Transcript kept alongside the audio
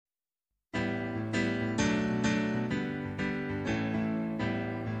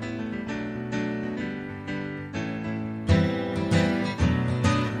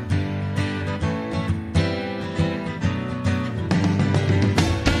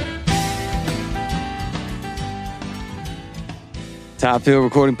Top Hill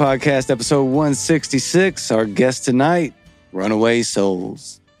Recording Podcast, episode 166. Our guest tonight, Runaway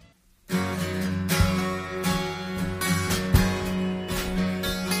Souls.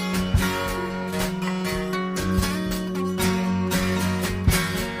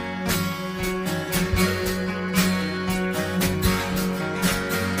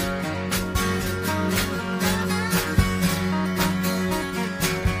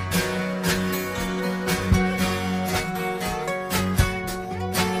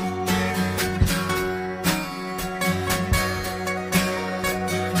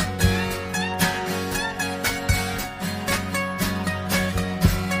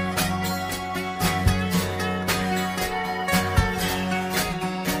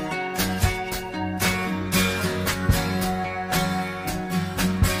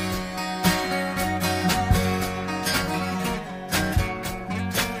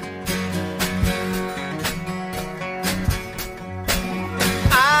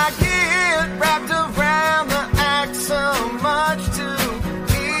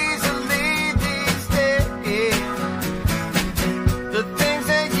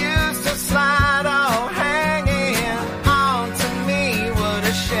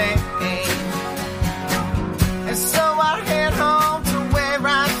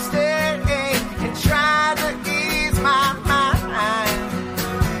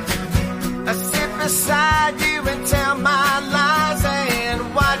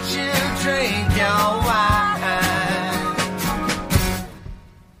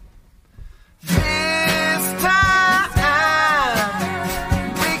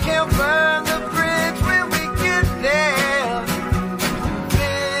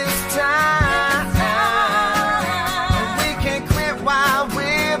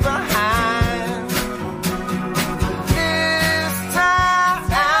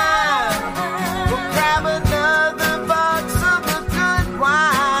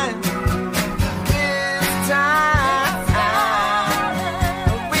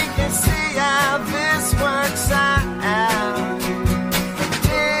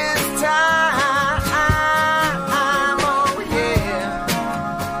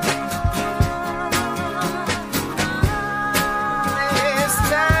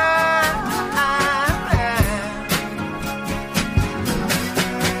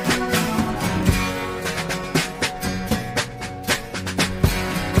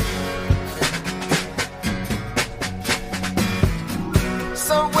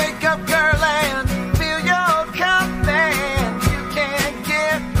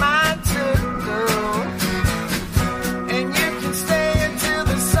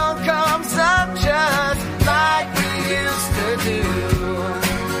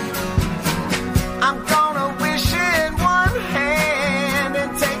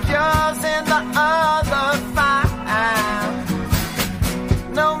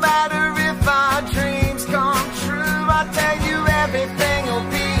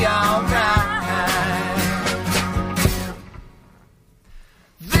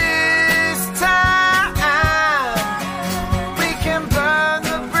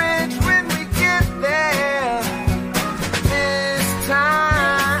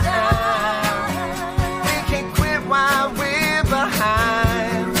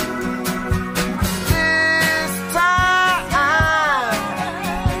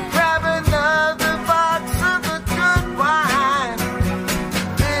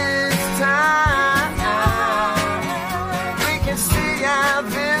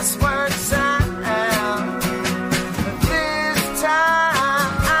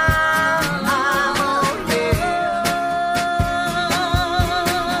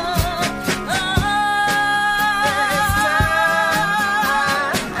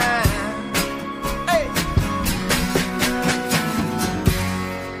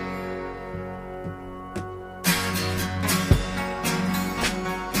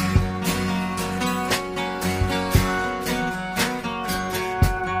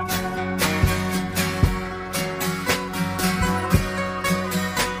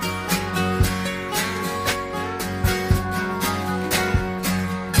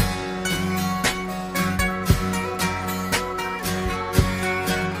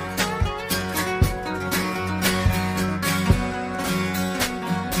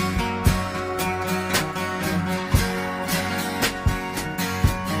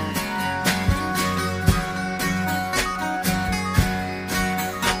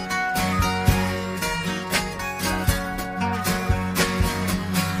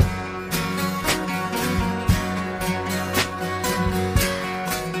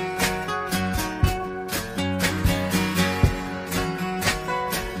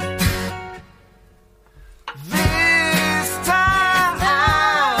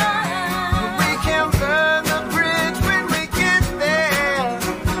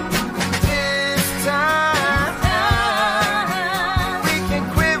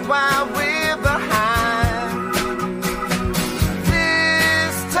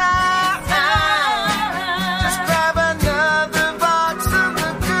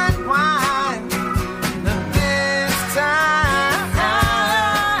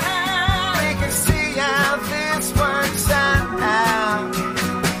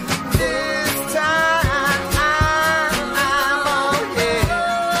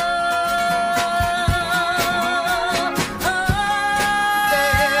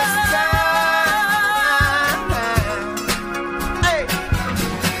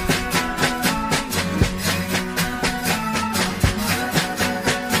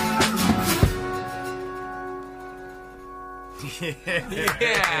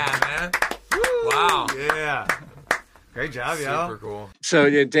 Yeah, man. Woo. Wow. Yeah. Great job, y'all. Super cool.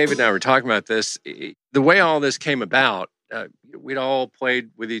 So David and I were talking about this. The way all this came about, we'd all played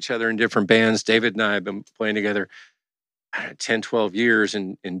with each other in different bands. David and I have been playing together 10, 12 years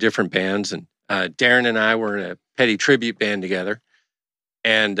in different bands. And Darren and I were in a Petty tribute band together.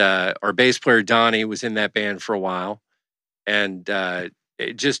 And our bass player, Donnie, was in that band for a while. And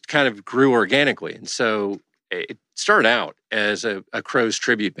it just kind of grew organically. And so it started out as a Crows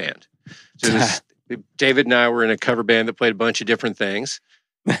tribute band. So it was, David and I were in a cover band that played a bunch of different things.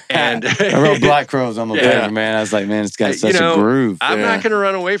 And I wrote Black Crows on my paper, man. I was like, man, it's got such a groove. I'm not going to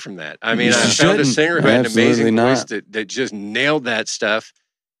run away from that. I mean, I found a singer who had an amazing voice that just nailed that stuff.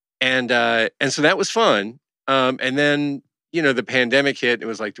 And so that was fun. And then, the pandemic hit and it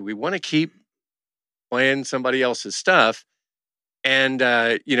was like, do we want to keep playing somebody else's stuff? And,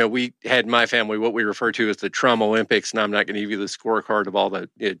 we had my family, what we refer to as the Trauma Olympics. And I'm not going to give you the scorecard of all the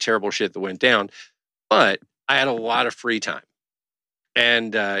terrible shit that went down. But I had a lot of free time.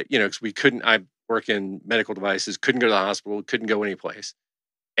 And, because I work in medical devices, couldn't go to the hospital, couldn't go anyplace.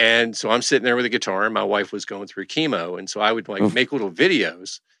 And so I'm sitting there with a guitar and my wife was going through chemo. And so I would make little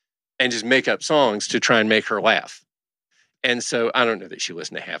videos and just make up songs to try and make her laugh. And so I don't know that she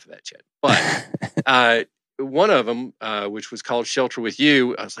listened to half of that shit. But one of them, which was called Shelter With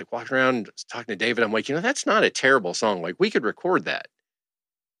You, I was like walking around and talking to David. I'm like, that's not a terrible song. Like we could record that.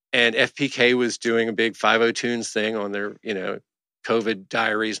 And FPK was doing a big 5-0 tunes thing on their, COVID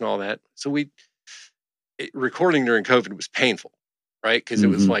diaries and all that. So recording during COVID was painful, right? Because it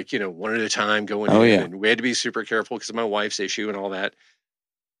was like, one at a time going in. And we had to be super careful because of my wife's issue and all that.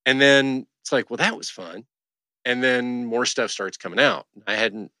 And then it's like, well, that was fun. And then more stuff starts coming out. I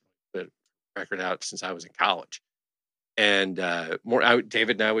hadn't put a record out since I was in college. And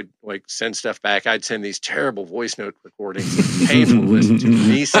David and I would send stuff back. I'd send these terrible voice note recordings. It was painful to listen to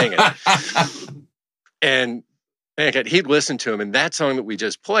me singing. And he'd listen to them. And that song that we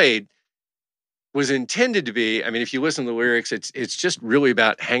just played was intended to be, if you listen to the lyrics, it's just really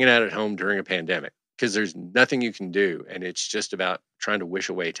about hanging out at home during a pandemic because there's nothing you can do. And it's just about trying to wish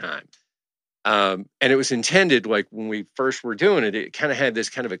away time. And it was intended, when we first were doing it, it kind of had this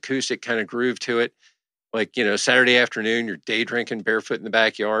kind of acoustic kind of groove to it. Saturday afternoon, you're day drinking barefoot in the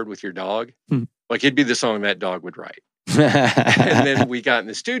backyard with your dog. It'd be the song that dog would write. And then we got in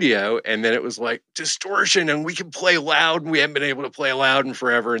the studio and then it was like distortion and we can play loud and we haven't been able to play loud in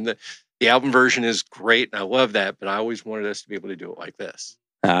forever. And the album version is great. And I love that, but I always wanted us to be able to do it like this.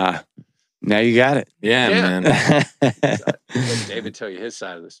 Now you got it. Yeah. Man. Let David tell you his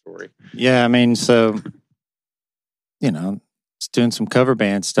side of the story. Yeah. So, just doing some cover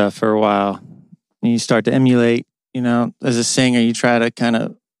band stuff for a while. And you start to emulate, as a singer, you try to kind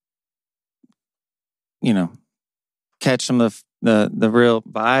of, catch some of the real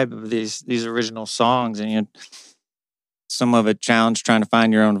vibe of these original songs, and some of it challenge trying to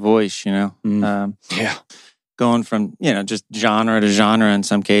find your own voice. Going from just genre to genre in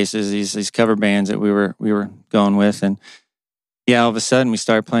some cases. These cover bands that we were going with, and all of a sudden we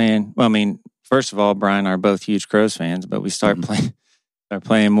start playing. Well, first of all, Brian and I are both huge Crows fans, but we start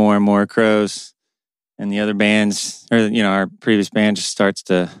playing more and more Crows, and the other bands, or our previous band, just starts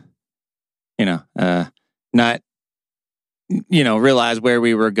to not realize where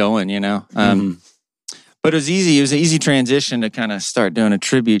we were going, but it was easy. It was an easy transition to kind of start doing a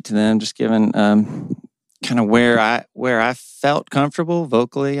tribute to them, just given kind of where I felt comfortable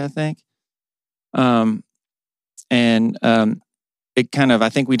vocally, I think. It kind of, I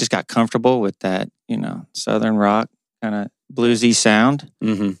think we just got comfortable with that, Southern rock kind of bluesy sound.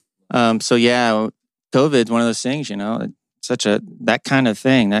 So COVID's one of those things, that kind of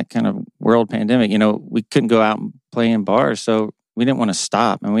thing, that kind of world pandemic, we couldn't go out and play in bars, so we didn't want to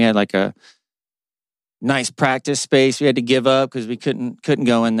stop. And we had a nice practice space we had to give up because we couldn't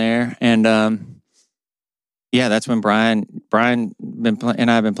go in there. And that's when Brian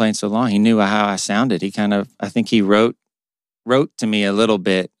and I have been playing so long, he knew how I sounded. He kind of, I think he wrote to me a little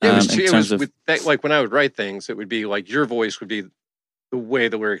bit. When I would write things, it would be like your voice would be the way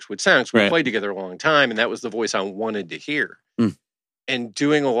the lyrics would sound. So we played together a long time, and that was the voice I wanted to hear. And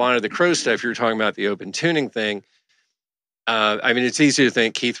doing a lot of the Crow stuff, you were talking about the open tuning thing. It's easy to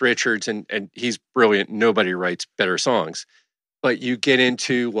think Keith Richards, and he's brilliant. Nobody writes better songs. But you get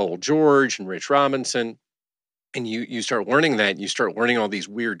into Lowell George and Rich Robinson, and you start learning that, and you start learning all these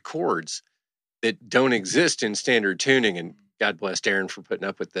weird chords that don't exist in standard tuning. And God bless Darren for putting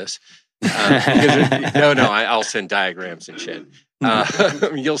up with this. I'll send diagrams and shit.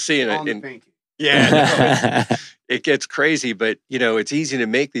 You'll see in Yeah, no, it gets crazy, but it's easy to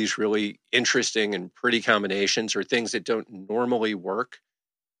make these really interesting and pretty combinations or things that don't normally work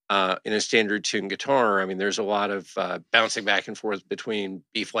in a standard tune guitar. I mean, there's a lot of bouncing back and forth between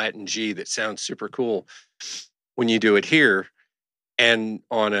B flat and G that sounds super cool when you do it here. And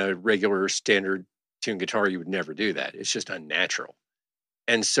on a regular standard tune guitar, you would never do that. It's just unnatural.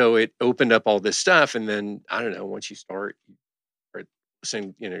 And so it opened up all this stuff. And then, I don't know, once you start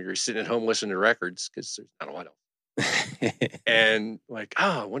listening, you're sitting at home listening to records because there's not a lot else. And like,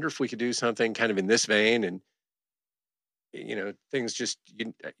 I wonder if we could do something kind of in this vein. And, things just,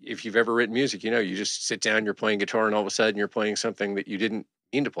 if you've ever written music, you just sit down, you're playing guitar, and all of a sudden you're playing something that you didn't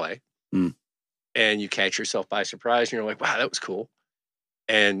mean to play. And you catch yourself by surprise and you're like, wow, that was cool.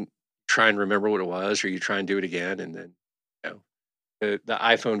 And try and remember what it was, or you try and do it again. And then, the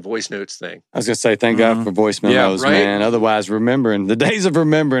iPhone voice notes thing. I was going to say, thank God for voice memos, man. Otherwise, remembering, the days of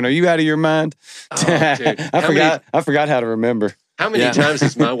remembering. Are you out of your mind? Oh, dude. I forgot how to remember. How many times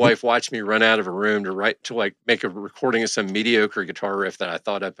has my wife watched me run out of a room to make a recording of some mediocre guitar riff that I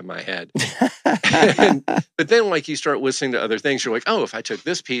thought up in my head? But then you start listening to other things, you're like, oh, if I took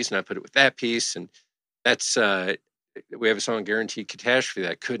this piece and I put it with that piece, and that's, we have a song, Guaranteed Catastrophe,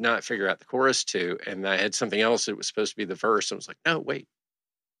 that I could not figure out the chorus to, and I had something else that was supposed to be the verse, and I was like, no, wait,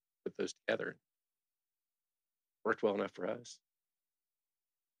 put those together. Worked well enough for us.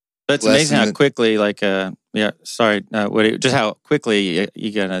 But it's amazing how quickly, just how quickly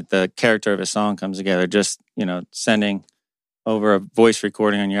you get the character of a song comes together. Just sending over a voice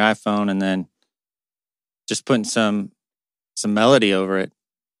recording on your iPhone, and then just putting some melody over it,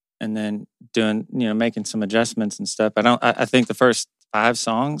 and then doing making some adjustments and stuff. I think the first 5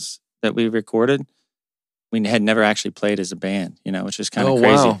 songs that we recorded, we had never actually played as a band, which is kind of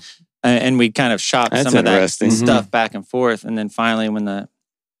crazy. Wow. And we kind of shopped some of that stuff back and forth, and then finally when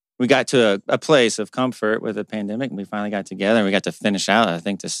we got to a place of comfort with the pandemic, and we finally got together and we got to finish out, I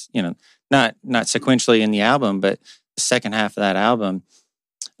think this, not sequentially in the album, but the second half of that album,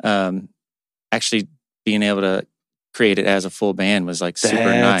 actually being able to create it as a full band was super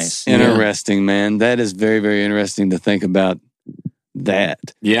nice. Interesting, man. That is very, very interesting to think about that.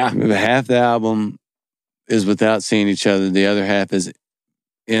 Yeah. Half the album is without seeing each other. The other half is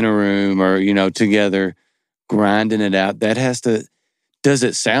in a room or, together, grinding it out. Does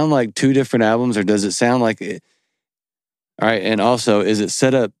it sound like 2 different albums, or does it sound like it? All right. And also, is it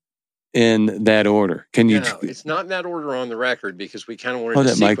set up in that order? Can you? No, it's not in that order on the record because we kind of wanted to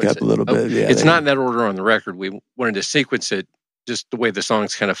sequence mic up it. a little bit. Yeah, it's not in that order on the record. We wanted to sequence it just the way the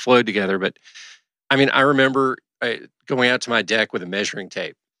songs kind of flowed together. But I mean, I remember going out to my deck with a measuring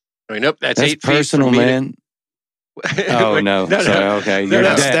tape. I mean, nope, that's 8 personal, feet from me man. Oh, no. Sorry, okay.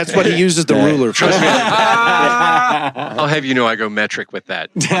 That's what he uses the ruler for. I'll have I go metric with that.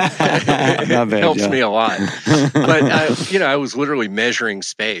 It helps me a lot. But, I was literally measuring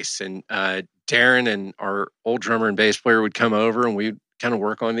space. And Darren and our old drummer and bass player would come over, and we'd kind of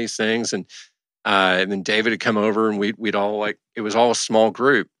work on these things. And then David would come over, and we'd all it was all a small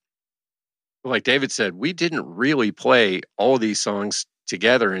group. But like David said, we didn't really play all of these songs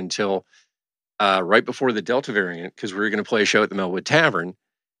together until right before the Delta variant, because we were going to play a show at the Melwood Tavern.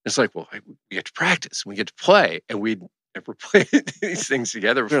 It's like, well, we get to practice, we get to play, and we'd never played these things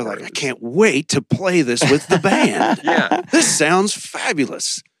together before. They're like, I can't wait to play this with the band. Yeah. This sounds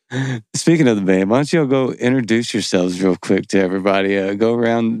fabulous. Speaking of the band, why don't you all go introduce yourselves real quick to everybody? Go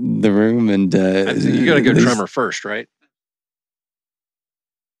around the room and... you got to go drummer first, right?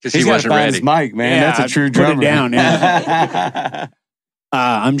 Because he wasn't ready. His mic, man. That's a true drummer. Put it down, yeah.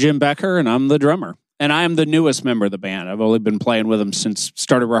 I'm Jim Becker, and I'm the drummer. And I am the newest member of the band. I've only been playing with them since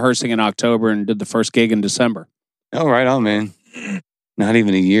started rehearsing in October and did the first gig in December. Oh, right on, man. Not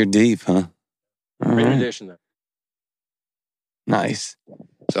even a year deep, huh? Great addition, though. Nice.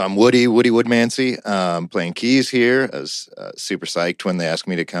 So I'm Woody Woodmansey. Playing keys here. I was super psyched when they asked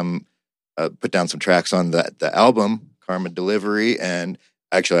me to come put down some tracks on the album, Karma Delivery. And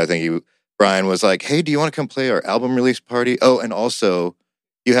actually, I think Brian was like, hey, do you want to come play our album release party? Oh, and also,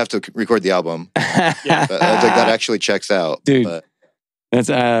 you have to record the album. Yeah. I was like, that actually checks out. Dude, that's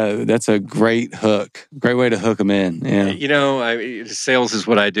a great hook. Great way to hook them in. Yeah. Sales is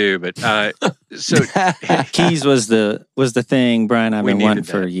what I do, but so keys was the thing Brian I've been wanting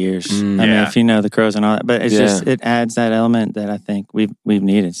for years. I mean, if you know the Crows and all that, but it's just it adds that element that I think we've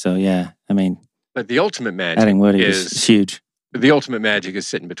needed. So yeah, I mean, but the ultimate magic adding Woody is huge. The ultimate magic is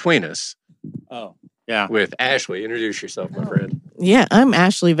sitting between us. Oh yeah, with Ashley. Introduce yourself, my friend. Yeah, I'm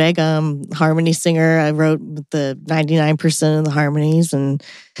Ashley Vega. I'm harmony singer. I wrote the 99% of the harmonies and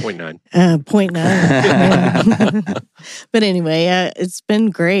 0.9. 0.9. But anyway, it's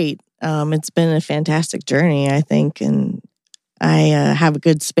been great. It's been a fantastic journey, I think, and I have a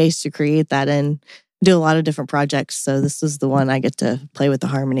good space to create that and do a lot of different projects. So this is the one I get to play with the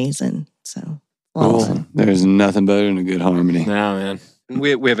harmonies in. So cool. There's nothing better than a good harmony. No, man.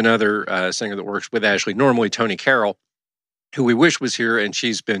 We have another singer that works with Ashley, normally Tony Carroll, who we wish was here, and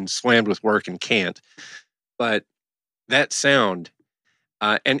she's been slammed with work and can't. But that sound,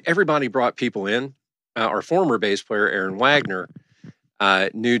 and everybody brought people in. Our former bass player, Aaron Wagner,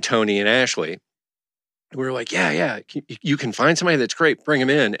 knew Tony and Ashley. We were like, yeah, you can find somebody that's great, bring him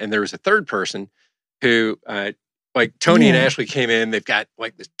in. And there was a third person who, like Tony and Ashley came in, they've got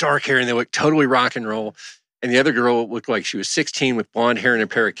like this dark hair and they look totally rock and roll. And the other girl looked like she was 16 with blonde hair and a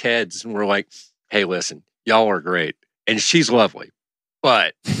pair of Keds. And we're like, hey, listen, y'all are great. And she's lovely.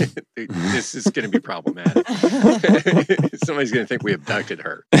 But this is going to be problematic. Somebody's going to think we abducted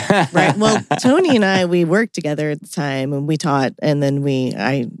her. Right. Well, Tony and I, we worked together at the time and we taught. And then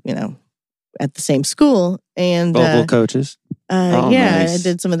at the same school. And vocal coaches. Nice. I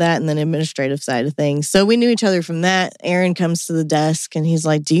did some of that and then administrative side of things. So we knew each other from that. Aaron comes to the desk and he's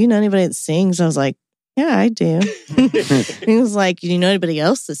like, do you know anybody that sings? I was like, yeah, I do. He was like, do you know anybody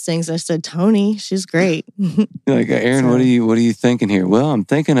else that sings? I said, Tony, she's great. Like, Aaron, what are you thinking here? Well, I'm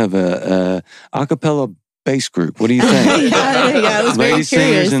thinking of a cappella bass group. What do you think? I was very Lady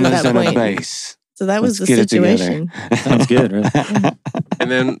curious singers and at that a point. bass. So that was Let's the get it together. situation. Sounds good, really.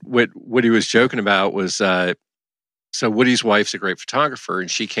 And then what he was joking about was, so Woody's wife's a great photographer, and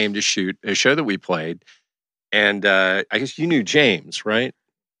she came to shoot a show that we played. And I guess you knew James, right?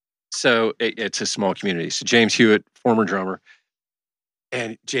 So it's a small community. So James Hewitt, former drummer.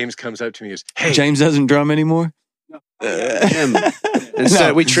 And James comes up to me and goes, hey. James doesn't drum anymore? Jim.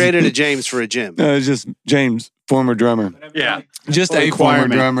 Instead, we traded a James for a Jim. No, it's just James, former drummer. Yeah. Just a former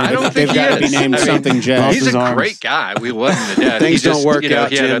drummer. I don't think They've got to be named something Jazz. He's a great guy. We love him to death. Things don't work out,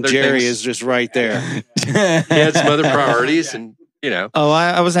 he had Jim. other Jerry things. is just right there. He had some other priorities, and Oh,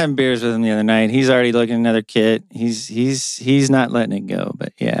 I was having beers with him the other night. He's already looking at another kit. He's not letting it go.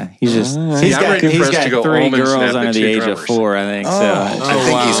 But yeah, he's just he's I'm got ready for us to go 3 home and girls snap under the the 2 age drummers. of 4, I think. I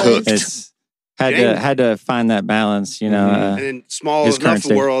think he's hooked. It's had to find that balance, And in small his current enough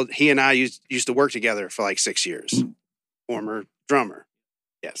state. world, he and I used to work together for like 6 years. Former drummer.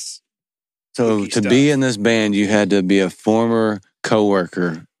 Yes. So Spooky to stuff. be in this band, you had to be a former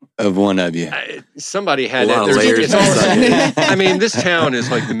coworker of one of you. Somebody had A lot that. of layers It's all- inside I mean, this town is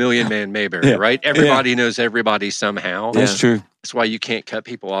like the Million Man Mayberry, Yeah. right? Everybody knows everybody somehow. That's true. That's why you can't cut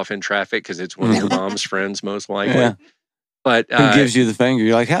people off in traffic because it's one of your mom's friends, most likely. Yeah. But Who gives you the finger?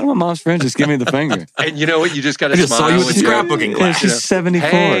 You're like, how do my mom's friends just give me the finger? and you know what? You just got to I just smile. saw you in and go, scrapbooking Yeah, class. she's 74.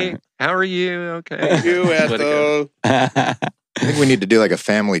 Hey, how are you? Okay. You Let it go. Ethel. I think we need to do like a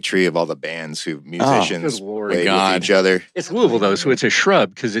family tree of all the bands who musicians good Lord. played God. with each other. It's Louisville though, so it's a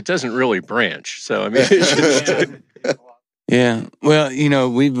shrub because it doesn't really branch. So I mean, it's just, Yeah. Well,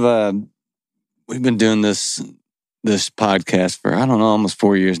 we've been doing this podcast for, I don't know, almost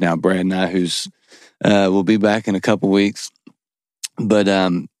 4 years now, Brad and I, who's will be back in a couple weeks. But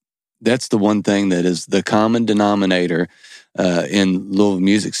that's the one thing that is the common denominator in Louisville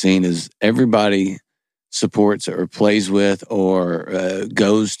music scene is everybody supports or plays with or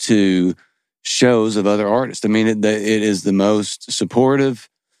goes to shows of other artists. I mean, it is the most supportive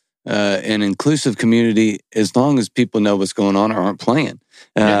and inclusive community as long as people know what's going on or aren't playing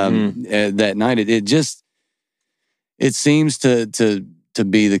that night. It seems to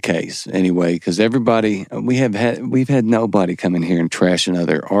be the case anyway, because everybody we've had nobody come in here and trash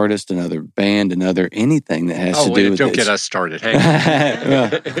another artist, another band, another anything that has to do with don't it. get us started. Hang on.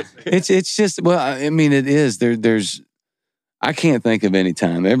 Well, it's just, well, I mean, it is there's I can't think of any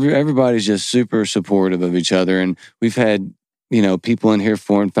time. Everybody's just super supportive of each other, and we've had people in here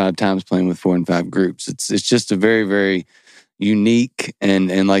 4 and 5 times playing with 4 and 5 groups. It's just a very, very unique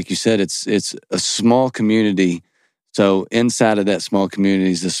and like you said, it's a small community. So inside of that small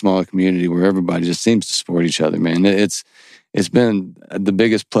community is a smaller community where everybody just seems to support each other, man. It's been the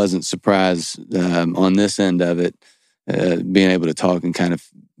biggest pleasant surprise on this end of it, being able to talk and kind of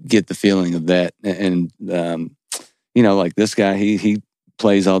get the feeling of that. And, like this guy, he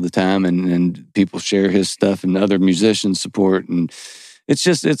plays all the time and people share his stuff and other musicians support. And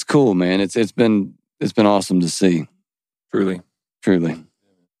it's cool, man. It's been awesome to see. Truly.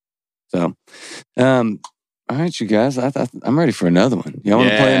 So, all right, you guys, I'm ready for another one. Y'all want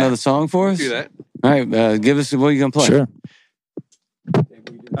to play another song for us? Do that. All right, give us, what are you going to play? Sure.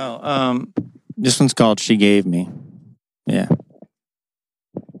 Oh, this one's called She Gave Me. Yeah.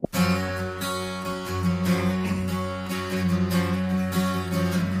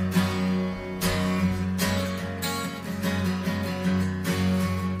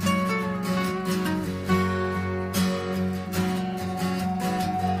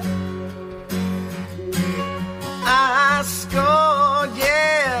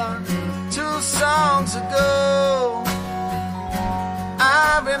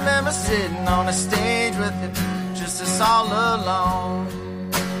 a stage with it, just us all alone.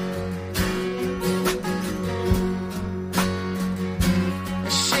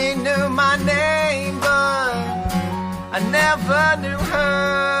 She knew my name, but I never knew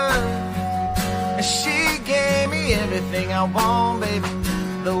her. She gave me everything I want, baby,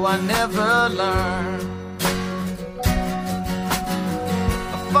 though I never learned.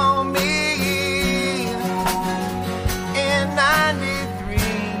 For me, in 93,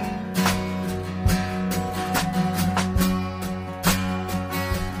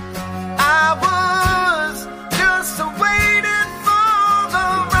 I was just waiting for the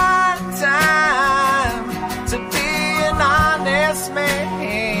right time to be an honest man.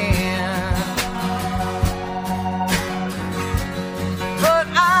 But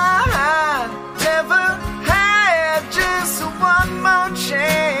I never had just one more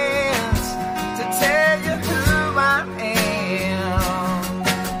chance to tell you who I am.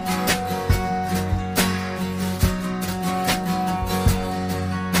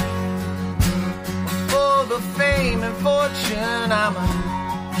 For the fame and fortune, I'm a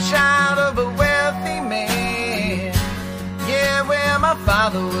child of a wealthy man. Yeah, where my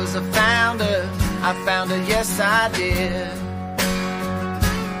father was a founder, I found her, yes I did.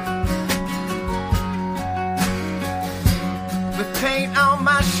 With paint on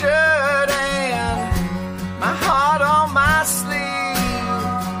my shirt and my heart on my sleeve,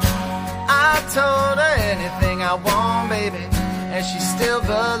 I told her anything I want, baby, and she still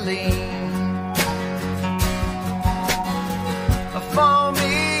believed. For me,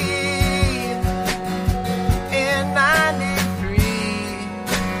 in 93,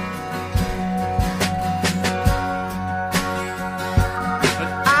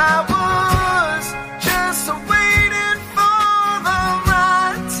 but I was just waiting for the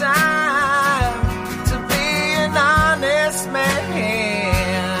right time to be an honest man.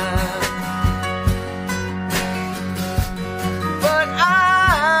 But I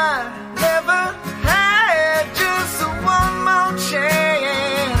never had just one more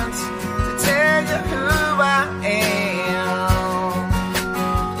chance to tell you who I am.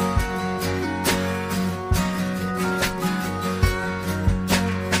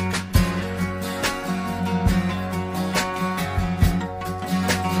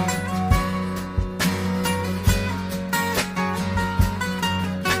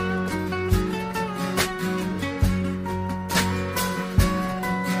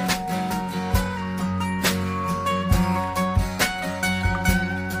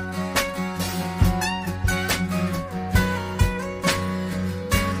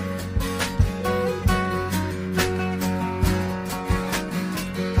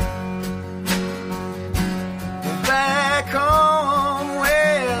 Back home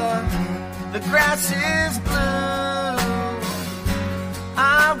where the grass is blue,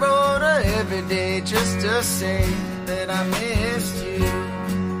 I wrote her every day just to say that I missed you.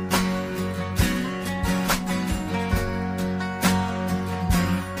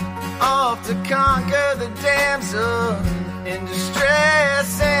 Off to conquer the damsel in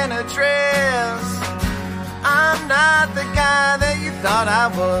distress and a dress. I'm not the guy that you thought I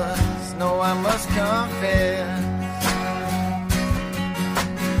was, no, I must confess.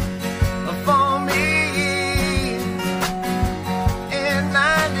 For me, in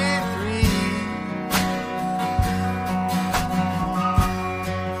 93,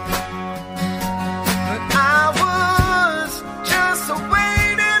 but I was just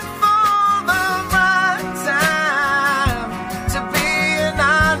waiting for the right time to be an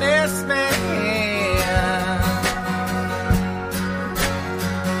honest man.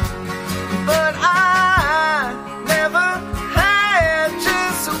 But I never had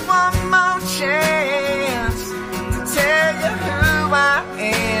just one more chance to tell you who I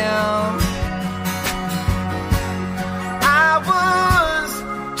am. I was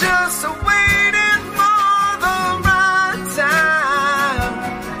just waiting for the right time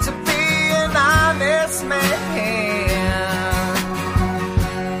to be an honest man.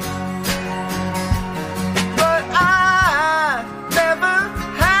 But I never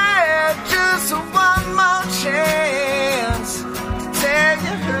had just one more chance to tell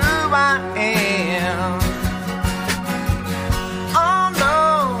you who I am. Oh no,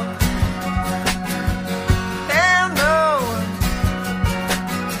 hell no.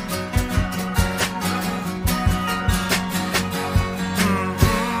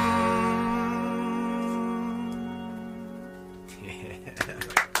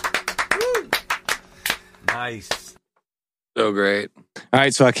 Nice. So great. All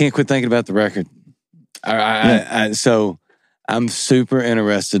right, so I can't quit thinking about the record. So I'm super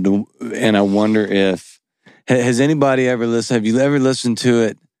interested, and I wonder if has anybody ever listened? Have you ever listened to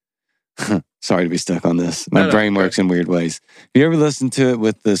it Sorry to be stuck on this. My brain works in weird ways. Have you ever listened to it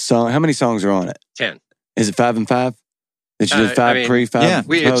with the song? How many songs are on it? 10. Is it 5 and 5? That you did 5 pre, 5 post?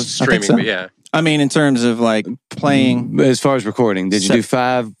 It's streaming, so. But yeah. I mean, in terms of like playing. As far as recording, did you do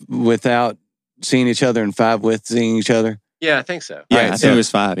 5 without seeing each other and 5 with seeing each other? Yeah, I think so. Yeah, I think it was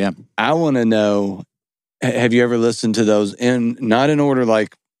 5, yeah. I want to know, have you ever listened to those not in order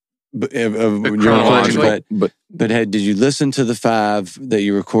like of your recording, but did you listen to the 5 that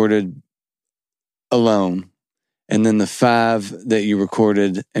you recorded alone and then the 5 that you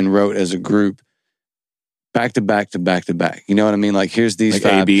recorded and wrote as a group back to back to back to back? You know what I mean? Like, here's these like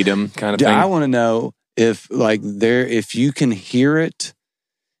 5. A-B'd them kind of thing. I want to know if if you can hear it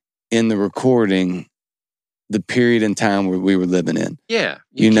in the recording, the period in time where we were living in. Yeah.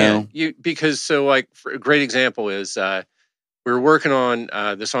 You know? Because a great example is we were working on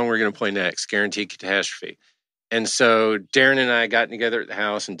the song we're going to play next, Guaranteed Catastrophe. And so Darren and I got together at the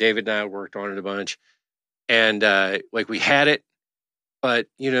house, and David and I worked on it a bunch. And we had it, but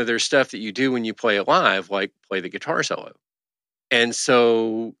there's stuff that you do when you play it live, like play the guitar solo. And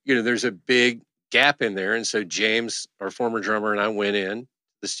so, there's a big gap in there. And so James, our former drummer, and I went in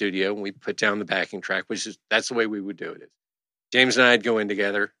the studio and we put down the backing track, that's the way we would do it. James and I'd go in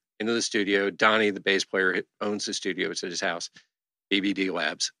together into the studio. Donnie, the bass player, owns the studio. It's at his house, BBD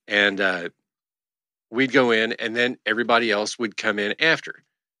Labs. And we'd go in, and then everybody else would come in after.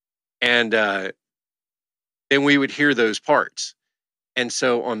 And then we would hear those parts. And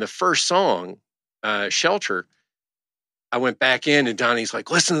so on the first song, Shelter, I went back in, and Donnie's like,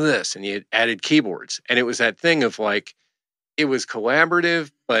 listen to this. And he had added keyboards. And it was that thing of it was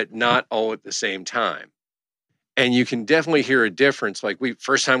collaborative, but not all at the same time. And you can definitely hear a difference.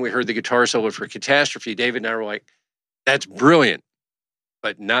 First time we heard the guitar solo for Catastrophe, David and I were like, that's brilliant,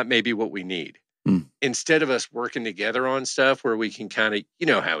 but not maybe what we need. Instead of us working together on stuff where we can kind of,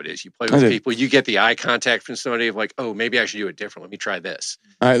 how it is. You play with people, you get the eye contact from somebody of oh, maybe I should do it different. Let me try this.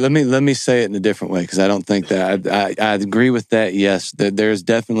 All right, let me say it in a different way, because I don't think that I agree with that. Yes, there's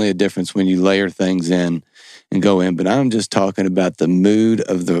definitely a difference when you layer things in and go in, but I'm just talking about the mood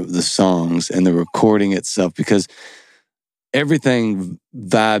of the songs and the recording itself, because everything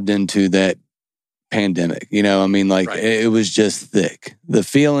vibed into that pandemic. Right. It was just thick. The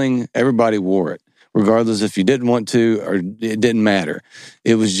feeling, everybody wore it, regardless if you didn't want to or it didn't matter.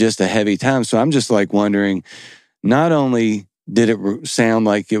 It was just a heavy time. So I'm just wondering, not only did it sound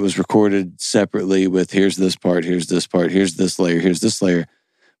like it was recorded separately with here's this part, here's this part, here's this layer,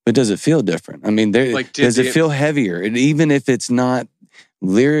 but does it feel different? Does it feel heavier? And even if it's not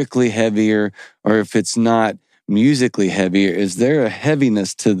lyrically heavier or if it's not musically heavier, is there a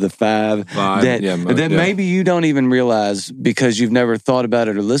heaviness to the 5 that maybe you don't even realize because you've never thought about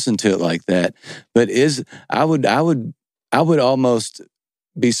it or listened to it like that? But I would almost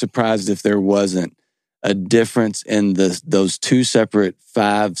be surprised if there wasn't a difference in those 2 separate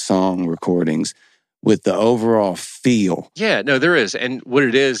 5-song recordings with the overall feel. Yeah, no, there is. And what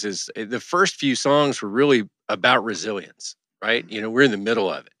it is the first few songs were really about resilience, right? We're in the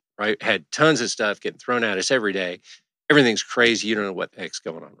middle of it. Right? Had tons of stuff getting thrown at us every day. Everything's crazy. You don't know what the heck's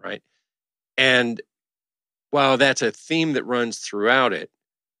going on, right? And while that's a theme that runs throughout it,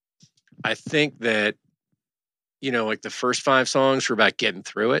 I think that, the first 5 songs were about getting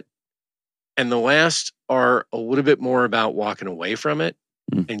through it. And the last are a little bit more about walking away from it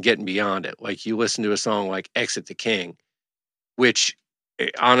and getting beyond it. Like you listen to a song like Exit the King, which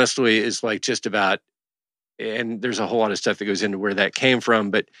honestly is just about, and there's a whole lot of stuff that goes into where that came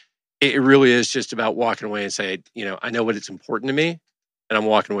from, but it really is just about walking away and saying, I know what it's important to me, and I'm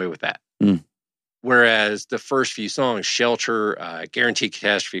walking away with that. Whereas the first few songs, Shelter, Guaranteed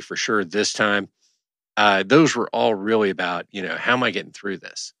Catastrophe for sure this time, those were all really about, how am I getting through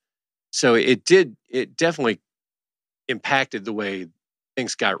this? So it definitely impacted the way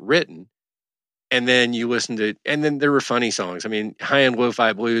things got written. And then you listen to, and then there were funny songs. High End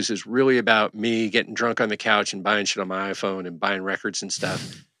Lo-Fi Blues is really about me getting drunk on the couch and buying shit on my iPhone and buying records and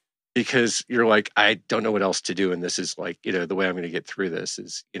stuff. Because you're I don't know what else to do. And this is the way I'm going to get through this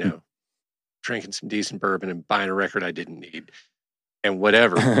is, drinking some decent bourbon and buying a record I didn't need and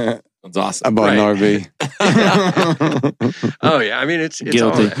whatever. That's awesome. I bought an RV. Oh yeah. It's guilty.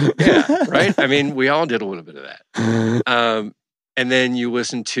 All that. Yeah. Right. We all did a little bit of that. And then you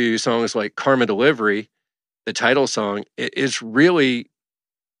listen to songs like Karma Delivery, the title song. It's really,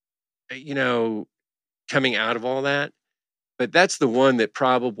 coming out of all that. But that's the one that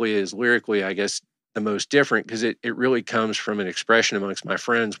probably is lyrically, I guess, the most different because it really comes from an expression amongst my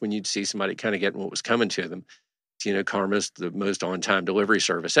friends when you'd see somebody kind of getting what was coming to them. Karma's the most on-time delivery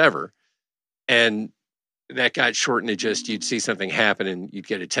service ever. And that got shortened to just you'd see something happen and you'd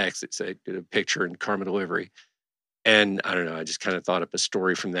get a text that said, get a picture and Karma Delivery. And I don't know, I just kind of thought up a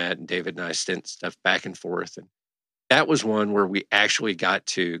story from that, and David and I sent stuff back and forth. And that was one where we actually got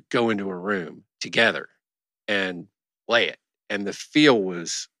to go into a room together and play it. And the feel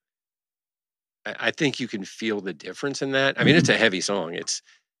was, I think you can feel the difference in that. I mean, it's a heavy song. It's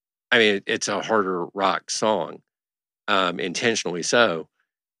a harder rock song, intentionally so,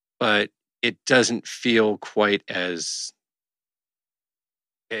 but it doesn't feel quite as,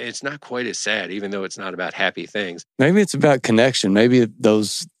 it's not quite as sad, even though it's not about happy things. Maybe it's about connection. Maybe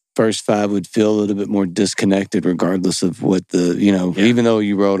those first 5 would feel a little bit more disconnected regardless of what even though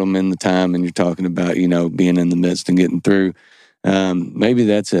you wrote them in the time and you're talking about, being in the midst and getting through. Maybe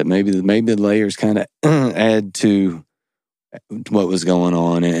that's it. Maybe the layers kind of add to what was going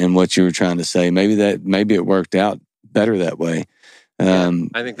on and what you were trying to say. Maybe it worked out better that way. I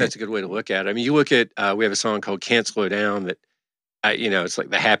think that's a good way to look at it. I mean, you look at, we have a song called Can't Slow Down that, it's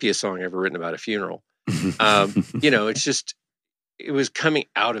like the happiest song ever written about a funeral. It's just, it was coming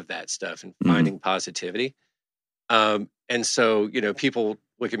out of that stuff and finding positivity. And so, people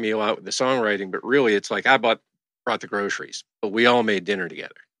look at me a lot with the songwriting, but really it's like I brought the groceries, but we all made dinner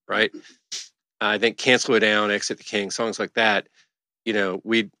together, right? I think Can't Slow Down, Exit the King, songs like that,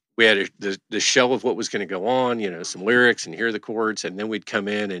 we had the shell of what was going to go on, some lyrics and hear the chords, and then we'd come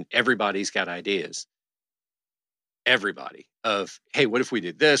in and everybody's got ideas. Everybody of, hey, what if we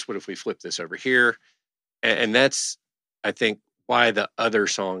did this? What if we flip this over here? And that's, I think, why the other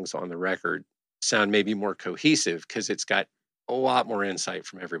songs on the record sound maybe more cohesive, because it's got a lot more insight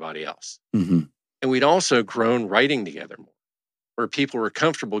from everybody else. Mm-hmm. And we'd also grown writing together more, where people were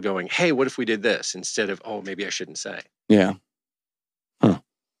comfortable going, hey, what if we did this? Instead of, oh, maybe I shouldn't say. Yeah. Huh.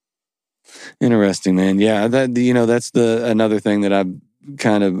 Interesting, man. Yeah, that's another thing that I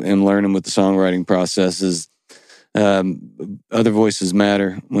kind of am learning with the songwriting process is other voices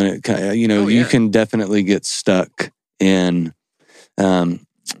matter when it, you can definitely get stuck in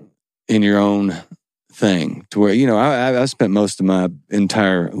your own thing to where, I spent most of my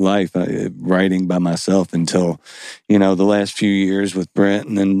entire life writing by myself until, the last few years with Brent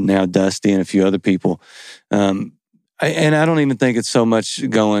and then now Dusty and a few other people. And I don't even think it's so much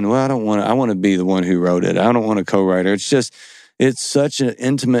going, well, I want to be the one who wrote it. I don't want a co-writer. It's just, it's such an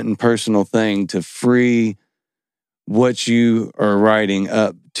intimate and personal thing to free what you are writing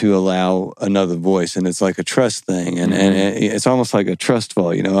up to allow another voice. And it's like a trust thing. And it's almost like a trust fall,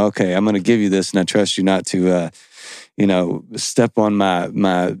 okay, I'm going to give you this and I trust you not to, step on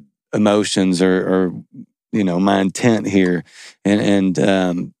my emotions or my intent here.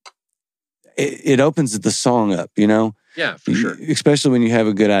 And it opens the song up, Yeah, for sure. Especially when you have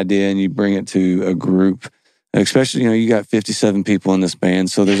a good idea and you bring it to a group. Especially, you got 57 people in this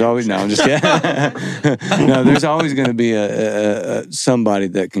band, so there's always, I'm just kidding. No, there's always going to be a somebody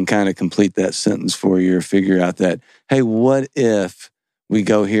that can kind of complete that sentence for you or figure out that, hey, what if we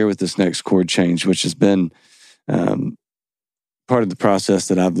go here with this next chord change, which has been part of the process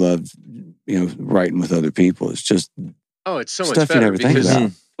that I've loved, writing with other people. It's just it's so much stuff better you never think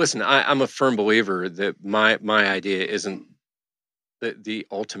about. Listen, I'm a firm believer that my idea isn't the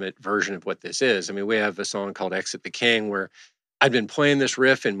ultimate version of what this is. I mean, we have a song called Exit the King where I'd been playing this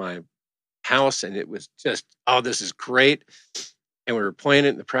riff in my house and it was just, this is great. And we were playing it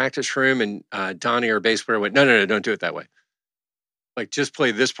in the practice room and Donnie, our bass player, went, no, don't do it that way. Like, just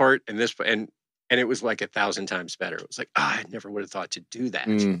play this part and this, and it was like 1,000 times better. It was like, I never would have thought to do that.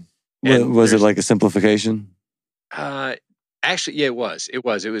 Was it like a simplification? Actually, yeah, it was.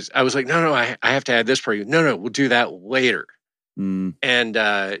 I was like, no, I have to add this part. No, we'll do that later. And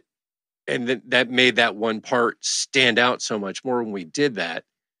that made that one part stand out so much more when we did that.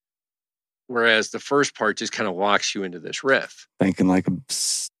 Whereas the first part just kind of locks you into this riff. Thinking like a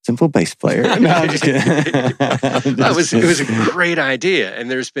simple bass player. No, I'm just kidding. It was a great idea.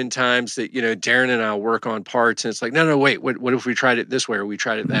 And there's been times that, Darren and I'll work on parts and it's like, no, wait, what if we tried it this way or we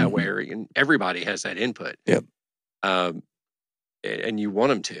tried it that way? And everybody has that input. Yep. And you want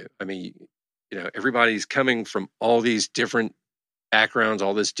them to. I mean, everybody's coming from all these different backgrounds,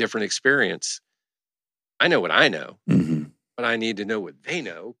 all this different experience. I know what I know, but I need to know what they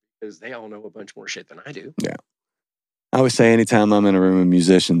know because they all know a bunch more shit than I do. Yeah. I always say anytime I'm in a room of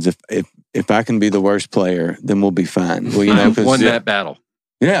musicians, if I can be the worst player, then we'll be fine. Well, I've won that battle.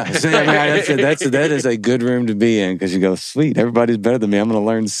 Yeah. See, that is a good room to be in because you go, sweet, everybody's better than me. I'm going to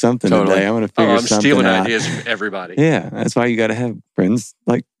learn something today. I'm going to figure something out. I'm stealing ideas from everybody. Yeah. That's why you got to have friends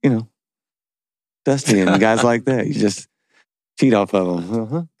like, Dusty and guys like that. You just cheat off of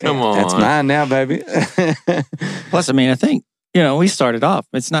them. Come on. That's mine now, baby. Plus, I mean, I think, we started off.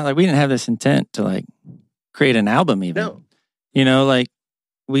 It's not like we didn't have this intent to create an album even. No. You know, like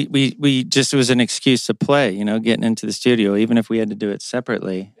we just, it was an excuse to play, you know, getting into the studio, even if we had to do it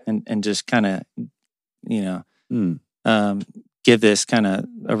separately and just kind of, you know, give this kind of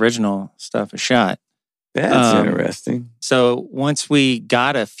original stuff a shot. That's interesting. So once we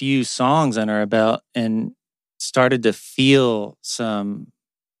got a few songs under our belt and started to feel some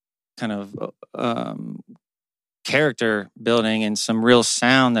kind of character building and some real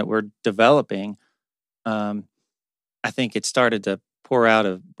sound that we're developing, I think it started to pour out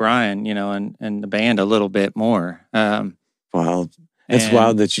of Brian, you know, and the band a little bit more. Wow. It's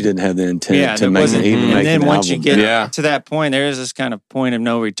wild that you didn't have the intent to make it even. And then once album. you get to that point, there is this kind of point of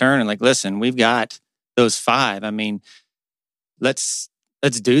no return. And like, listen, we've got those 5. I mean, let's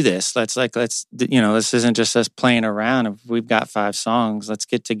do this. Let's you know, this isn't just us playing around. If we've got 5 songs, let's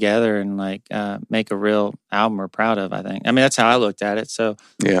get together and like make a real album we're proud of. I think. I mean, that's how I looked at it. So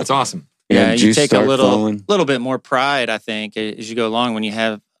yeah, that's awesome. Yeah, you take a little bit more pride, I think, as you go along when you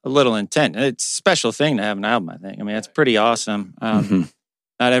have a little intent. It's a special thing to have an album, I think. I mean, that's pretty awesome.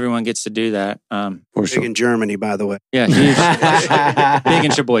 Not everyone gets to do that. Big in Germany, by the way. Yeah, huge. Big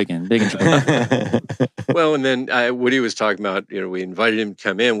in Sheboygan. Big in Sheboygan. Well, and then Woody was talking about, you know, we invited him to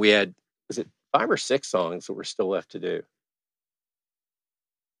come in. We had, was it 5 or 6 songs that were still left to do?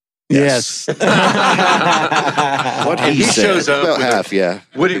 Yes. What he shows up about with half, yeah.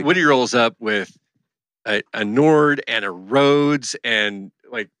 Woody rolls up with a Nord and a Rhodes and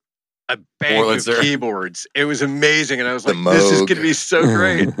like a bank of keyboards. It was amazing, and I was like, "This is going to be so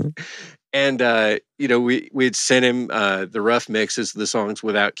great." And you know, we had sent him the rough mixes of the songs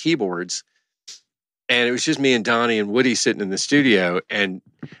without keyboards, and it was just me and Donnie and Woody sitting in the studio, and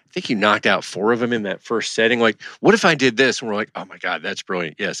I think he knocked out 4 of them in that first setting. Like, what if I did this? And we're like, oh my God, that's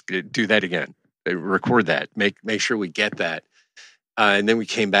brilliant. Yes, do that again. Record that. Make sure we get that. And then we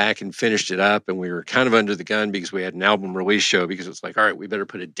came back and finished it up, and we were kind of under the gun because we had an album release show, because it was like, all right, we better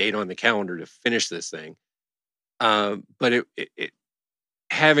put a date on the calendar to finish this thing. But it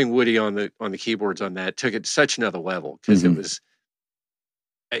having Woody on the keyboards on that took it to such another level, because it was,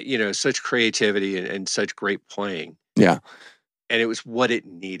 you know, such creativity and such great playing. Yeah. And it was what it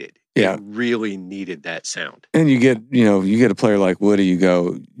needed. Yeah. It really needed that sound. And you get a player like Woody, you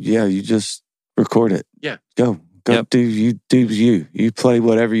go, yeah, you just record it. Yeah. Go do you. You play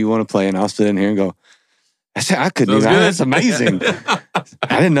whatever you want to play, and I'll sit in here and go, I couldn't even. That's amazing. I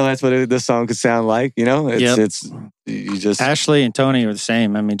didn't know that's what this song could sound like. You know, it's you just. Ashley and Tony are the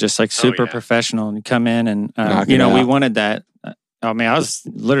same. I mean, just like super professional, and you come in and you know, we wanted that. I mean,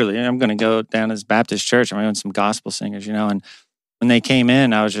 I'm going to go down to this Baptist church. I'm doing some gospel singers, you know, and when they came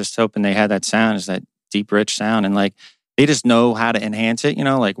in, I was just hoping they had that sound, just that deep, rich sound, and like they just know how to enhance it, you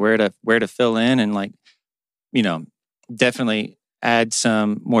know, like where to fill in, and like, you know, definitely add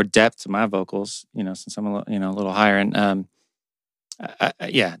some more depth to my vocals, you know, since I'm a little higher, and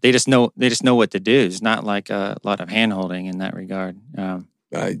they just know what to do. It's not like a lot of hand holding in that regard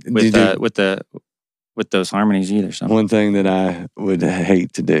with those harmonies either. So one thing that I would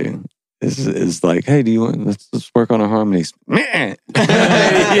hate to do is like, hey, do you want let's work on our harmonies? Yeah.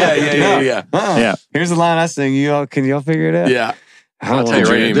 Here's the line I sing. Can y'all figure it out? Yeah. I'll tell you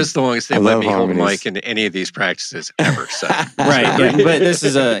right now, this is the longest they've let me hold a mic in any of these practices ever. So. Right, but this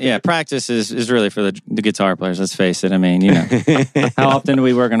is practice is really for the guitar players. Let's face it. I mean, you know, how often do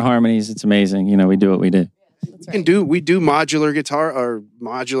we work on harmonies? It's amazing. You know, we do what we do. We do modular guitar or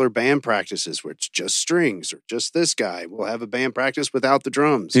modular band practices where it's just strings or just this guy. We'll have a band practice without the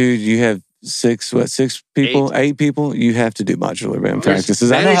drums. Dude, you have 6 people, 8 people. You have to do modular band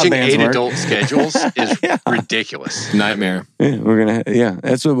practices. Managing 8 adult schedules is ridiculous. Nightmare. Yeah,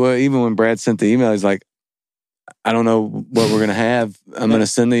 that's what. Even when Brad sent the email, he's like, I don't know what we're gonna have. I'm gonna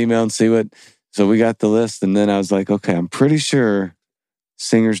send the email and see what. So we got the list, and then I was like, okay, I'm pretty sure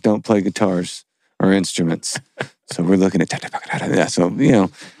singers don't play guitars or instruments. So we're looking at that. So, you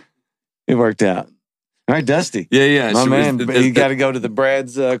know, it worked out. All right, Dusty. Yeah. My man, you got to go to the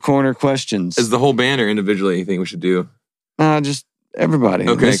Brad's corner questions. Is the whole band or individually you think we should do? Just everybody.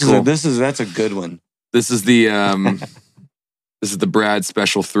 Okay, cool. That's a good one. This is the this is the Brad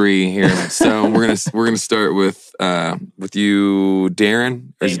special 3 here. So we're gonna start with you,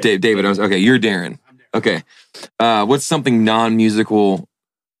 Darren. Or is it David? Okay, you're Darren. Okay. What's something non-musical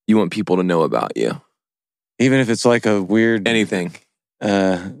you want people to know about you? Even if it's like a weird anything.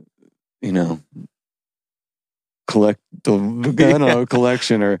 You know, collection,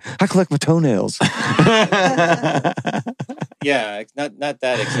 or I collect my toenails. Yeah, not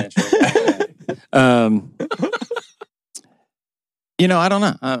that eccentric. You know, I don't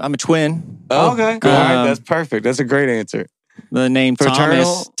know. I'm a twin. Oh, okay. All right, that's perfect. That's a great answer. The name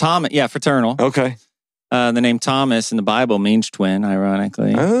Fraternal? Thomas. Fraternal. Okay. The name Thomas in the Bible means twin,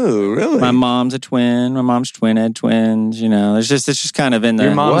 ironically. Oh, really? My mom's a twin. My mom's twin had twins. You know, it's just kind of in the...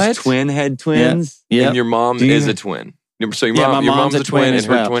 Your mom's twin had twins? Yeah. And your mom is a twin. So your mom's a twin and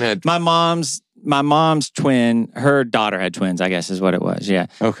her twin had... My mom's twin, her daughter had twins, I guess is what it was. Yeah.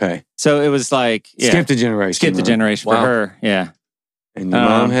 Okay. So it was like... Skipped a generation. Skipped a generation for her. Yeah. And your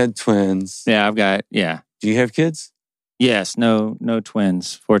mom had twins. Yeah, I've got... Yeah. Do you have kids? Yes. No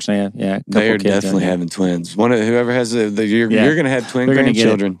twins. Fortunately, yeah. They are definitely having twins. Whoever has you're going to have twin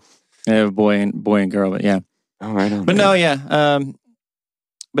grandchildren. Yeah, boy and girl, but yeah. All right. But no, yeah.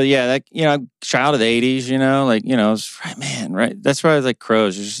 But yeah, that, you know, child of the 80s, you know, like, you know, it's right, man, right. That's why I was like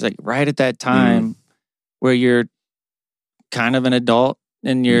Crows. It's just like right at that time where you're kind of an adult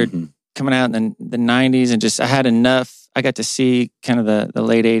and you're coming out in the 90s and just, I had enough. I got to see kind of the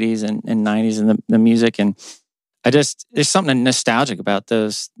late 80s and 90s and the music. And there's something nostalgic about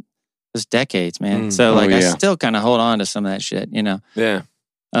those decades, man. So like, I still kind of hold on to some of that shit, you know? Yeah.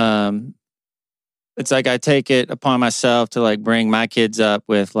 It's like I take it upon myself to like bring my kids up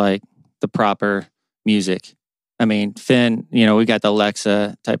with like the proper music. I mean, Finn, you know, we got the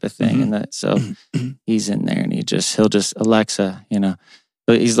Alexa type of thing, and that so he's in there and he'll just Alexa, you know.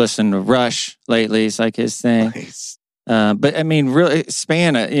 But he's listening to Rush lately. It's like his thing. Nice. But I mean, really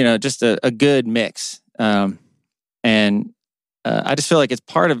span just a good mix. And I just feel like it's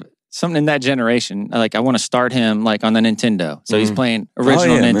part of something in that generation. Like I want to start him like on the Nintendo. So he's playing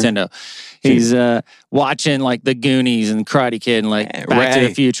original Nintendo. Man. He's watching like the Goonies and Karate Kid and like Back to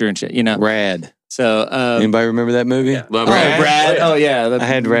the Future and shit, you know. Rad. So anybody remember that movie? Yeah. Love Rad. Oh yeah. I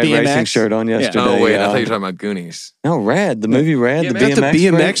had Rad BMX racing shirt on yesterday. Yeah. Oh wait, I thought you were talking about Goonies. No, Rad. The movie Rad. The BMX. The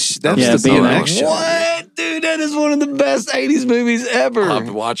BMX. That's the BMX show. What? Dude, that is one of the best 80s movies ever. I'll have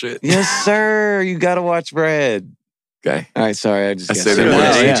to watch it. Yes, sir. You got to watch Rad. Okay. All right, sorry. I said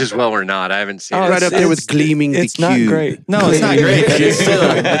it ages well or not. I haven't seen it. Right up there with Gleaming the Cube. It's not great. No, it's not great. But it's still,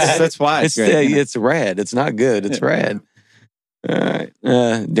 that's why it's great. It's rad. It's not good. It's rad. All right.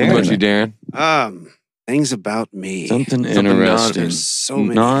 Darren. What about you, Darren? Things about me. Something interesting. There's so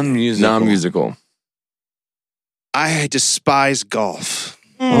many. Non-musical. I despise golf.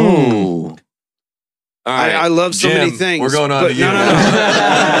 Oh. All right. I love so many things. We're going on to you. No.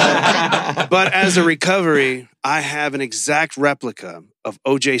 But as a recovery, I have an exact replica of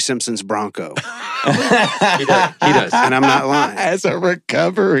O.J. Simpson's Bronco. He does. And I'm not lying. As a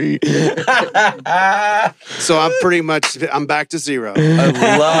recovery. So I'm back to zero.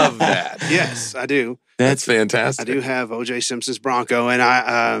 I love that. Yes, I do. That's fantastic. I do have O.J. Simpson's Bronco, and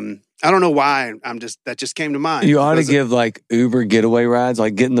I don't know why. That just came to mind. You ought to give like Uber getaway rides.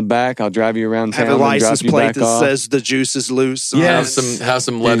 Like get in the back. I'll drive you around town. Have a license plate that off. says the juice is loose. Yeah, have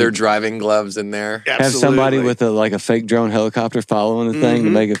some leather driving gloves in there. Absolutely. Have somebody with a fake drone helicopter following the thing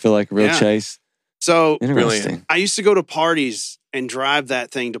to make it feel like a real chase. So interesting. I used to go to parties and drive that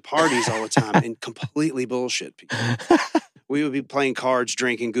thing to parties all the time and completely bullshit people. We would be playing cards,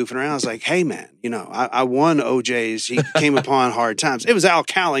 drinking, goofing around. I was like, hey, man, you know, I won OJ's. He came upon hard times. It was Al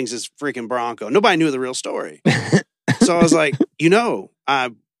Cowlings' freaking Bronco. Nobody knew the real story. So I was like, OJ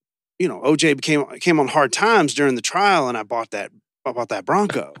came on hard times during the trial, and I bought that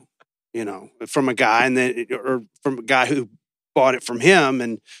Bronco, you know, from a guy, or from a guy who bought it from him.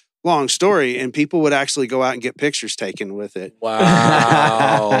 And long story, and people would actually go out and get pictures taken with it.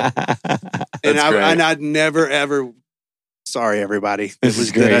 Wow. And I'd never ever. Sorry, everybody. It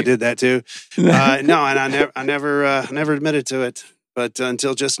was good. I did that too. No, and I never admitted to it. But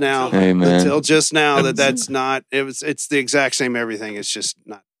until just now, that's not. It's the exact same everything. It's just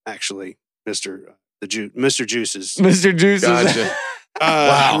not actually Mr. Juice's. Mr. Juice's. Gotcha.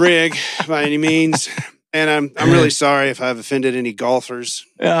 Rig by any means. And I'm really sorry if I've offended any golfers.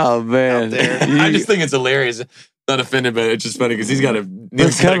 Oh man, out there. I just think it's hilarious. Not offended, but it's just funny because he's got a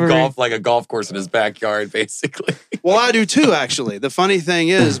golf course in his backyard, basically. Well, I do too, actually. The funny thing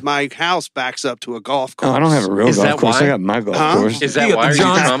is, my house backs up to a golf course. Oh, I don't have a real golf course. I got my golf course. Is that why? Are you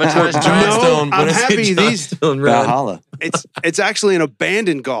traumatized? No, I'm happy Valhalla. It's actually an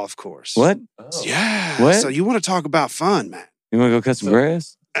abandoned golf course. What? Oh. Yeah. What? So you want to talk about fun, man? You want to go cut some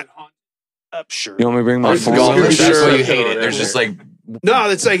grass? Sure. You want me to bring my phone? That's why you hate it. There's just like. No,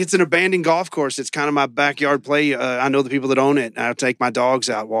 it's an abandoned golf course. It's kind of my backyard play. I know the people that own it. I'll take my dogs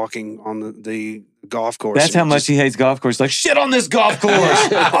out walking on the golf course. That's how much he hates golf course. Like, shit on this golf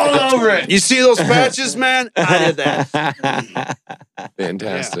course. All over it. You see those patches, man? I did that.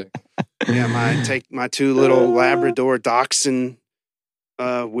 Fantastic. Yeah, I take my two little Labrador dachshund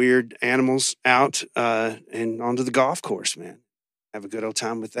weird animals out and onto the golf course, man. Have a good old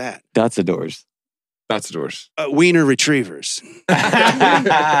time with that. Dotsadors. Spatsadors. Wiener retrievers.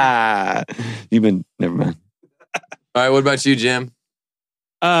 You've been, never mind. All right, what about you, Jim?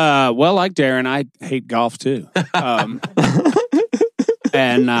 Well, like Darren, I hate golf too.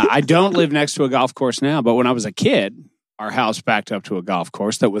 And I don't live next to a golf course now, but when I was a kid, our house backed up to a golf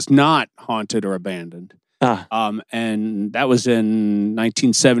course that was not haunted or abandoned. And that was in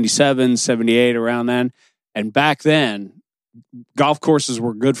 1977, 78, around then. And back then, golf courses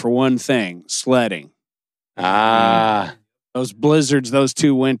were good for one thing: sledding. Those blizzards, those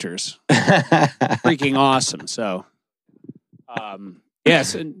 2 winters. Freaking awesome. So,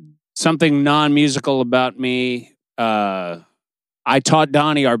 yes, something non-musical about me. I taught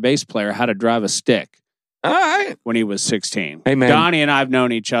Donnie, our bass player, how to drive a stick. All right. When he was 16. Hey, man. Donnie and I have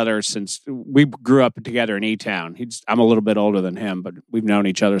known each other since we grew up together in E-Town. I'm a little bit older than him, but we've known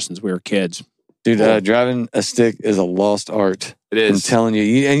each other since we were kids. Dude, driving a stick is a lost art. It is. I'm telling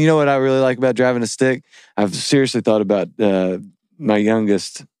you. And you know what I really like about driving a stick? I've seriously thought about my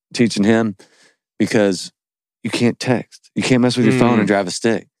youngest, teaching him, because you can't text. You can't mess with your phone and drive a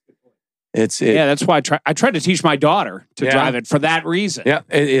stick. Yeah, that's why I tried to teach my daughter to drive it for that reason. Yeah,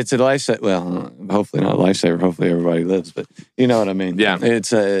 it's a lifesaver. Well, hopefully not a lifesaver. Hopefully everybody lives, but you know what I mean. Yeah,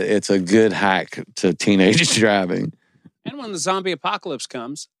 it's a good hack to teenage driving. And when the zombie apocalypse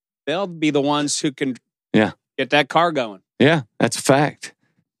comes, they'll be the ones who can get that car going. Yeah, that's a fact.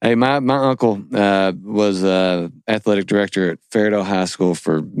 Hey, my uncle was athletic director at Faribault High School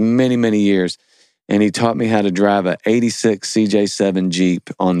for many, many years. And he taught me how to drive a 86 CJ7 Jeep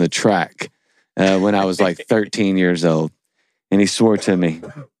on the track when I was like 13 years old. And he swore to me,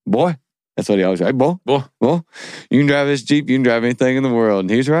 boy, that's what he always said, hey, boy, you can drive this Jeep, you can drive anything in the world. And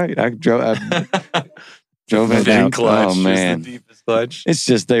he's right. I drove it down. Clutch, oh, man. The deepest clutch. It's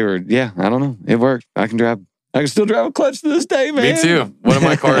just, I don't know. It worked. I can still drive a clutch to this day, man. Me too. One of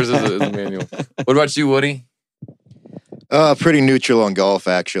my cars is a manual. What about you, Woody? Pretty neutral on golf,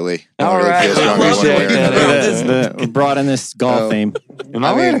 actually. All right. We brought in this golf theme. Am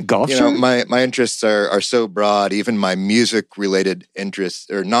I wearing a golf shirt? My interests are so broad. Even my music-related interests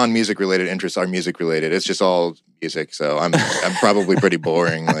or non-music-related interests are music-related. It's just all music. So I'm probably pretty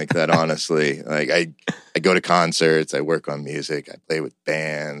boring like that, honestly. Like I go to concerts. I work on music. I play with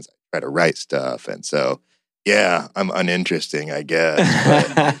bands. I try to write stuff. And so, yeah, I'm uninteresting, I guess.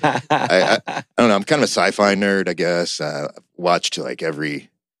 But I don't know. I'm kind of a sci-fi nerd, I guess. I've watched like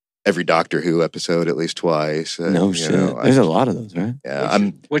every Doctor Who episode at least twice. No shit. There's a lot of those, right? Yeah.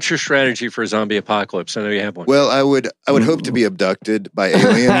 What's your strategy for a zombie apocalypse? I know you have one. Well, I would hope to be abducted by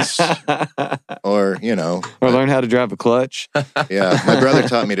aliens, or learn how to drive a clutch. Yeah, my brother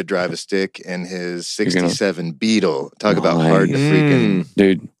taught me to drive a stick in his '67 Beetle. Talk about hard to freaking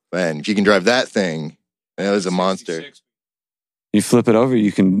dude. Man, if you can drive that thing. It was a monster. You flip it over,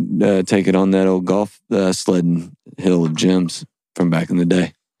 you can take it on that old golf sledding hill of Jim's from back in the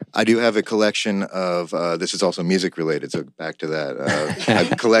day. I do have a collection of, this is also music related, so back to that. I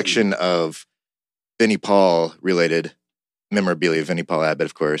have a collection of Vinnie Paul related memorabilia. Vinnie Paul Abbott,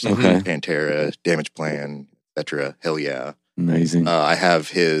 of course. Okay. Pantera, Damage Plan, etc. Hell yeah. Amazing. I have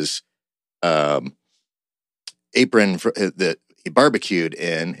his apron that he barbecued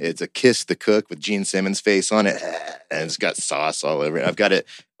in. It's a Kiss the Cook with Gene Simmons' face on it, and it's got sauce all over it. I've got it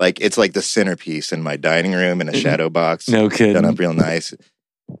it's like the centerpiece in my dining room in a shadow box. No kidding. Done up real nice.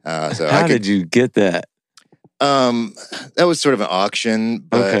 So how did you get that? That was sort of an auction,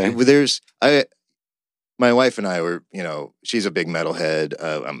 but my wife and I were, she's a big metalhead.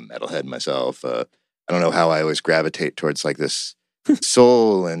 I'm a metalhead myself. I don't know how I always gravitate towards like this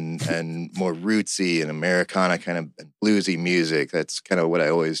soul and more rootsy and Americana kind of bluesy music. That's kind of what I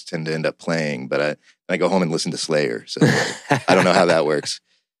always tend to end up playing. But I go home and listen to Slayer. So I don't know how that works.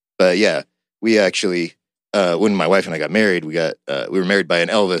 But yeah, we actually, when my wife and I got married, we were married by an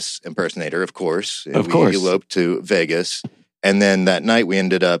Elvis impersonator, of course. And we eloped to Vegas. And then that night we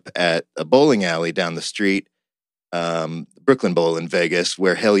ended up at a bowling alley down the street, Brooklyn Bowl in Vegas,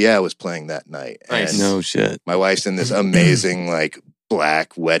 where Hell Yeah was playing that night. Nice. No shit. My wife's in this amazing like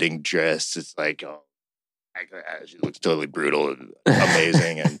black wedding dress. It's like, she looks totally brutal and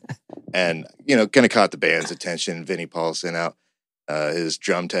amazing, and kind of caught the band's attention. Vinnie Paul sent out his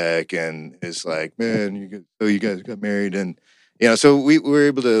drum tech and is like, man, you guys got married, and so we were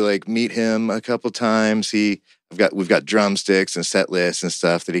able to like meet him a couple times. We've got drumsticks and set lists and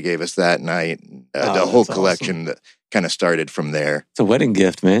stuff that he gave us that night. The whole collection that kind of started from there. It's a wedding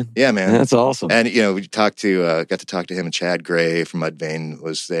gift, man. Yeah, man. That's awesome. And, we got to talk to him, and Chad Gray from Mudvayne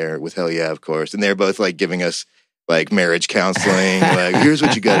was there with Hell Yeah, of course. And they're both like giving us like marriage counseling. Like, here's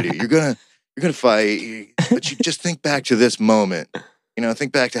what you got to do. You're going to fight, but you just think back to this moment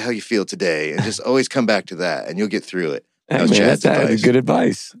think back to how you feel today and just always come back to that and you'll get through it. That was Chad's advice. Good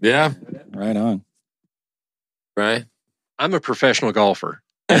advice. Yeah. Right on. Right. I'm a professional golfer.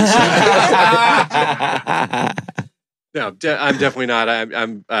 No, I'm definitely not.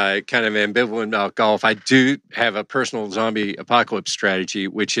 I'm kind of ambivalent about golf. I do have a personal zombie apocalypse strategy,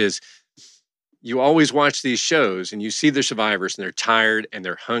 which is you always watch these shows and you see the survivors and they're tired and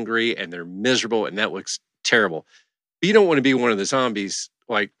they're hungry and they're miserable and that looks terrible. But you don't want to be one of the zombies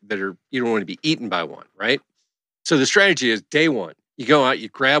you don't want to be eaten by one, right? So the strategy is day one, you go out, you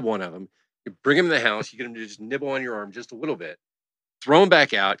grab one of them, you bring them in the house, you get them to just nibble on your arm just a little bit. Throw them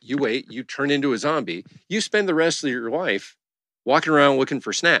back out. You wait. You turn into a zombie. You spend the rest of your life walking around looking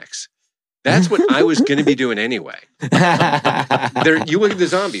for snacks. That's what I was going to be doing anyway. You look at the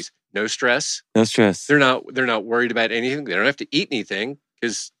zombies. No stress. No stress. They're not worried about anything. They don't have to eat anything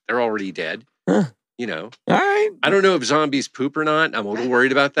because they're already dead. Huh. All right. I don't know if zombies poop or not. I'm a little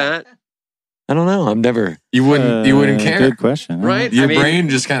worried about that. I don't know. I've never. You wouldn't care. Good question. Right? Your brain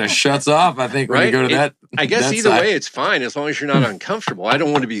just kind of shuts off, I think, when you go to that. I guess that either side. way, it's fine as long as you're not uncomfortable. I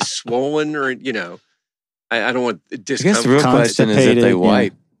don't want to be swollen or, I don't want discomfort. I guess the real question is if they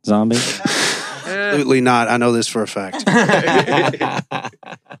wipe. Zombies? Absolutely not. I know this for a fact. You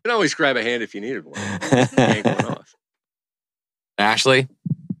can always grab a hand if you needed one. Ain't going off. Ashley?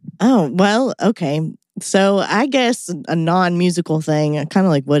 Oh, well, okay. So I guess a non-musical thing, kind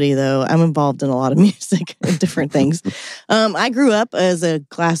of like Woody, though. I'm involved in a lot of music and different things. I grew up as a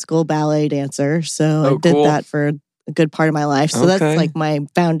classical ballet dancer, so I did that for a good part of my life. So that's like my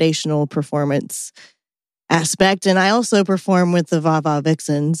foundational performance aspect. And I also perform with the Va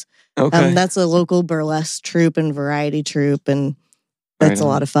Vixens. Okay. That's a local burlesque troupe and variety troupe, and that's a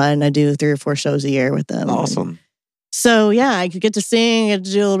lot of fun. I do 3 or 4 shows a year with them. Awesome. So yeah, I could get to sing, I get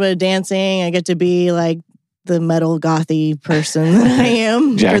to do a little bit of dancing, I get to be like the metal gothy person that I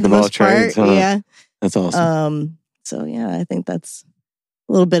am for the most part. Yeah. That's awesome. So yeah, I think that's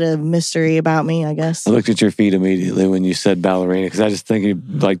a little bit of mystery about me, I guess. I looked at your feet immediately when you said ballerina because I just think you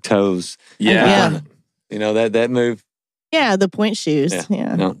like toes. Yeah. That move. Yeah, the point shoes.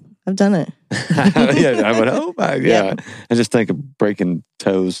 Yeah. No. I've done it. Yeah, I went, oh my God. Yeah. I just think of breaking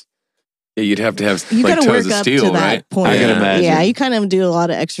toes. Yeah, you'd have to have you like gotta toes work of up steel, to that right? point. I can imagine. Yeah, you kind of do a lot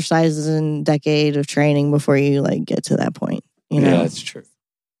of exercises and decade of training before you like get to that point. Yeah, that's true.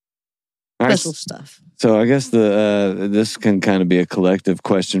 Special stuff. So I guess this can kind of be a collective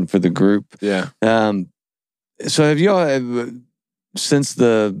question for the group. Yeah. So have y'all since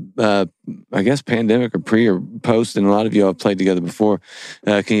the I guess pandemic or pre or post, and a lot of y'all have played together before.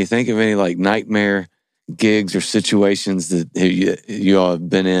 Can you think of any like nightmare gigs or situations that you all have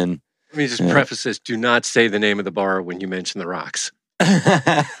been in? Let me just preface this. Do not say the name of the bar when you mention the Rocks. Because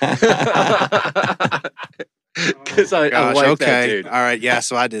I like that, dude. All right. Yeah,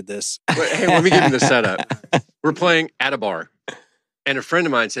 so I did this. Hey, let me give you the setup. We're playing at a bar. And a friend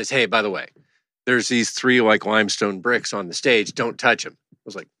of mine says, hey, by the way, there's these 3 like limestone bricks on the stage. Don't touch them. I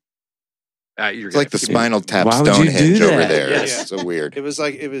was like, it's like the Spinal Tap Stonehenge over there. Yes. It's so weird. It was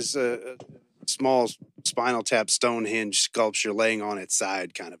a small Spinal Tap Stonehenge sculpture laying on its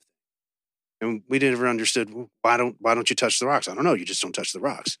side kind of. And we never understood, why don't you touch the rocks? I don't know. You just don't touch the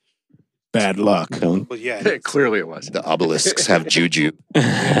rocks. Bad luck. Well, yeah. Clearly it was. The obelisks have juju.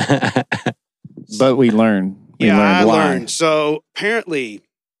 But we learned. I learned. So apparently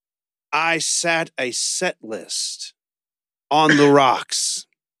I sat a set list on the rocks.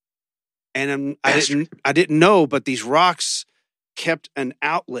 And I didn't know, but these rocks kept an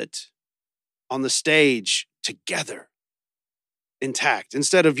outlet on the stage together. Intact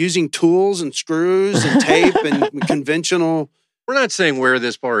instead of using tools and screws and tape and conventional. We're not saying where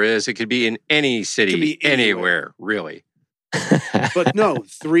this bar is. It could be in any city, anywhere, really. But no,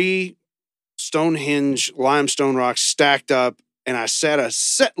 3 Stonehenge limestone rocks stacked up, and I set a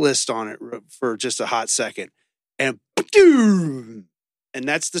set list on it for just a hot second, and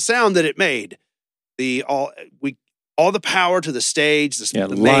that's the sound that it made. All the power to the stage, the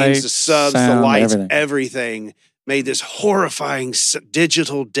mains, the subs, sound, the lights, everything. Made this horrifying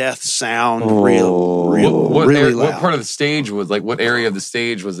digital death sound really loud. What part of the stage was what area of the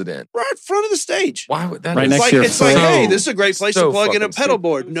stage was it in? Right front of the stage. Why would that? Right next to your it's like, hey, this is a great place to plug in a pedal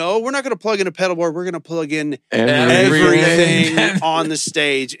board. No, we're not going to plug in a pedal board. We're going to plug in everything on the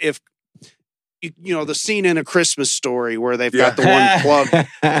stage. If the scene in A Christmas Story where they've got the one plug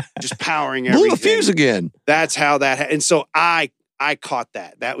just powering everything. Blew the fuse again. That's how that. And so I caught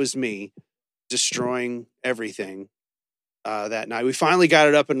that. That was me destroying everything that night. We finally got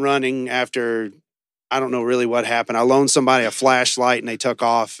it up and running after I don't know really what happened. I loaned somebody a flashlight and they took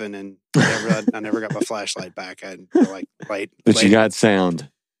off, and then I never got my flashlight back. I like late. But you got sound.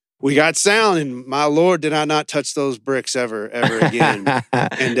 We got sound, and my Lord, did I not touch those bricks ever again.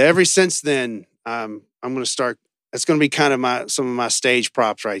 And ever since then, I'm going to start. That's going to be kind of some of my stage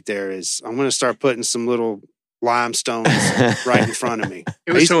props right there. Is I'm going to start putting some little limestones right in front of me.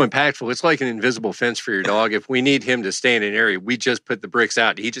 It was so impactful. It's like an invisible fence for your dog. If we need him to stay in an area, we just put the bricks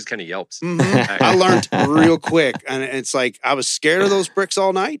out. He just kind of yelps. Mm-hmm. I learned real quick. And it's like I was scared of those bricks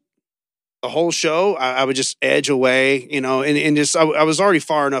all night. The whole show, I would just edge away, and just I was already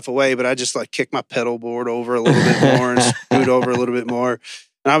far enough away, but I just like kick my pedal board over a little bit more and scoot over a little bit more.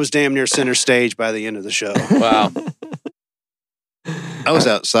 And I was damn near center stage by the end of the show. Wow. I was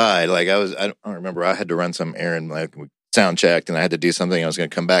outside. I don't remember. I had to run some errand, sound checked, and I had to do something. I was going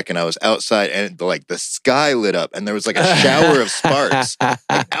to come back, and I was outside, and the sky lit up, and there was a shower of sparks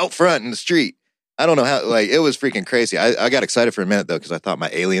out front in the street. I don't know how. It was freaking crazy. I got excited for a minute though because I thought my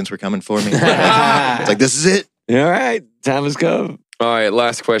aliens were coming for me. It's this is it. All right, time has come. All right,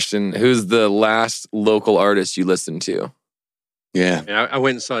 last question. Who's the last local artist you listened to? Yeah, I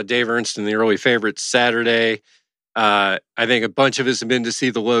went and saw Dave Ernst in the Early Favorites Saturday. I think a bunch of us have been to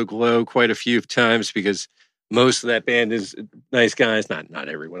see the Low Glow quite a few times because most of that band is nice guys. Not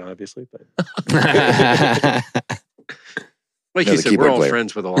everyone, obviously, but like you said, we're all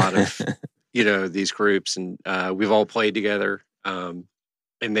friends with a lot of these groups, and we've all played together. And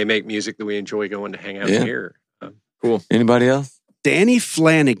they make music that we enjoy going to hang out and hear. Cool. Anybody else? Danny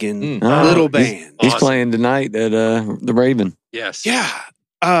Flanagan, little band. He's playing tonight at the Raven. Yes. Yeah.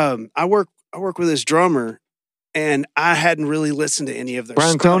 I work with his drummer. And I hadn't really listened to any of their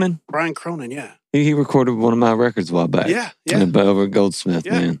Brian stuff. Cronin? Brian Cronin, yeah. He recorded one of my records a while back. Yeah. Over at Goldsmith,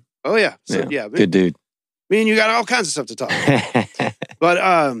 man. Oh, yeah. So, good dude. Me and you got all kinds of stuff to talk about. But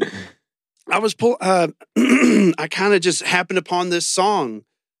I was I kind of just happened upon this song,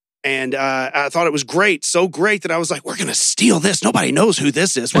 and I thought it was great. So great that I was like, we're going to steal this. Nobody knows who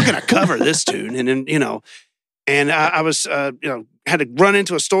this is. We're going to cover this tune. And then, and I was, had to run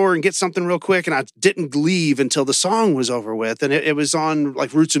into a store and get something real quick, and I didn't leave until the song was over with, and it was on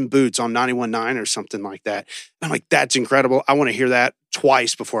Roots and Boots on 91.9 or something like that. And I'm like, that's incredible. I want to hear that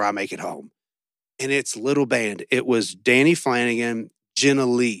twice before I make it home. And it's little band. It was Danny Flanagan, Jenna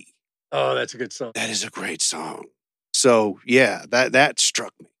Lee. Oh, that's a good song. That is a great song. So yeah, that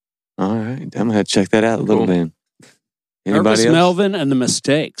struck me. All right, I'm gonna have to check that out. Little band. Anybody else? Melvin and the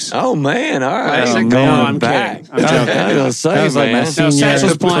Mistakes. Oh man! All right, I'm back. I'm gonna say, man.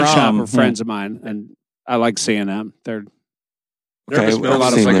 Satchel's Pawn Shop are friends of mine, and I like seeing them. They're a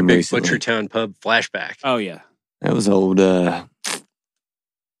lot of like a big Butchertown pub flashback. Oh yeah, that was old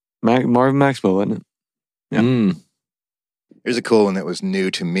Marvin Maxwell, wasn't it? Yeah. Here's a cool one that was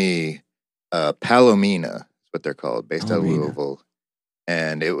new to me. Palomina is what they're called, based out of Louisville,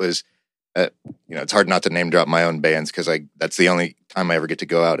 and it was. It's hard not to name drop my own bands because that's the only time I ever get to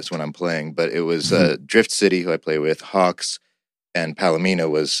go out is when I'm playing. But it was Drift City, who I play with, Hawks, and Palomina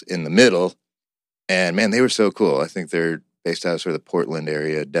was in the middle. And man, they were so cool. I think they're based out of sort of the Portland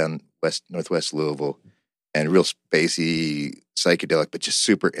area, down northwest Louisville, and real spacey, psychedelic, but just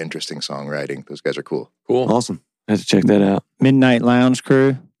super interesting songwriting. Those guys are cool. Cool, awesome. I have to check that out. Midnight Lounge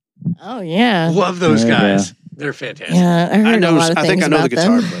Crew. Oh yeah, love those guys. They're fantastic. Yeah, I heard a lot of things I think I know the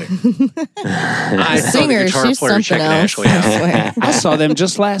guitar player. I saw the guitar player checking Ashley out. I saw them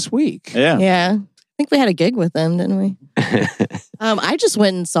just last week. Yeah. I think we had a gig with them, didn't we? I just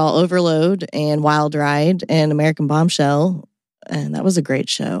went and saw Overload and Wild Ride and American Bombshell, and that was a great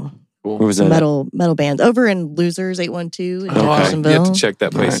show. Cool. Where was that? Metal band over in Losers 812 in You Jeffersonville. have to check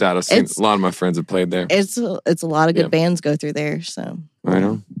that place out. I've seen a lot of my friends have played there. It's a lot of good bands go through there. So right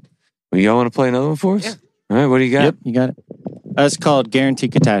on. Well, y'all want to play another one for us? Yeah. All right, what do you got? Yep, you got it. It's called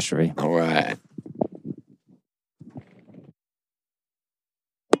Guaranteed Catastrophe. All right.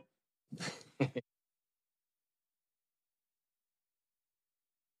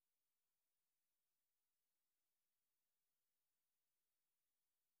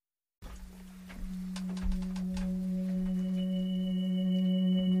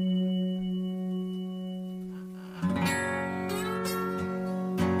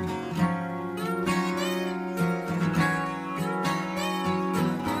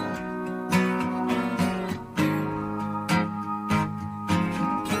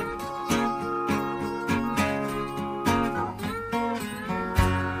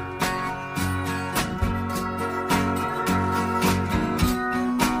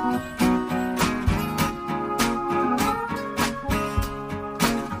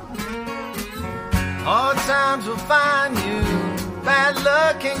 Hard times will find you, bad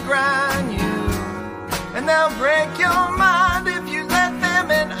luck can grind you. and they'll break your mind if you let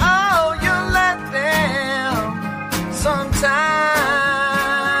them, and oh, you'll let them sometime.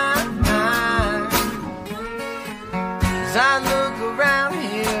 As I look around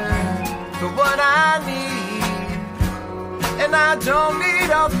here for what I need, and I don't need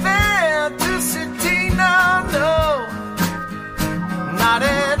authenticity, no, no, not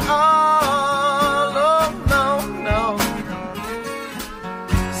at all, oh, no, no.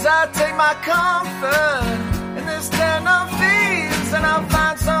 As I take my comfort in this den of thieves, and I'll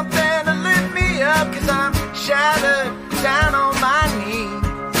find something to lift me up, 'cause I'm shattered down on my knees.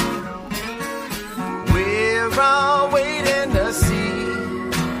 We're all waiting to see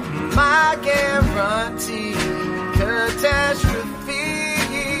my guarantee catastrophe.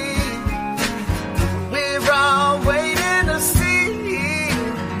 We're all waiting to see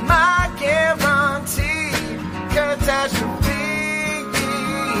my guarantee catastrophe.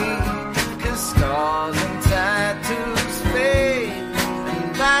 'Cause scars and tattoos fade,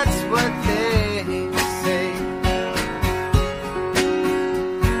 and that's what they say.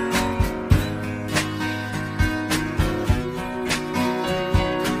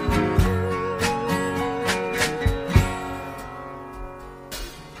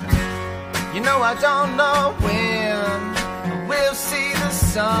 You know I don't know when we'll see the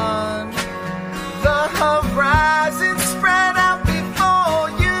sun, the horizon spread out before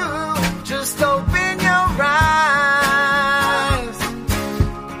you. Just open your eyes.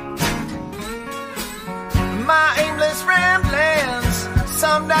 My aimless ramblings,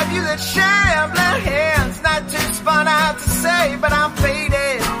 some of you that shambling hands, not too spun out to say, but I'm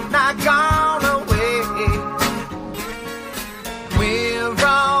faded, not gone away. We're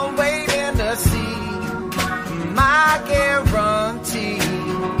all waiting to see my guarantee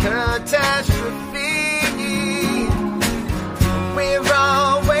catastrophe. We're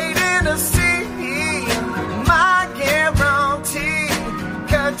all waiting to see my guarantee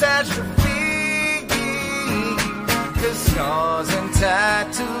catastrophe. 'Cause scars and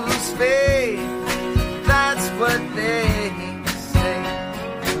tattoos fade, that's what they say.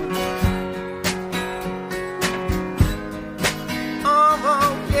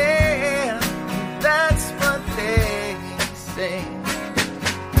 Oh yeah, that's what they say.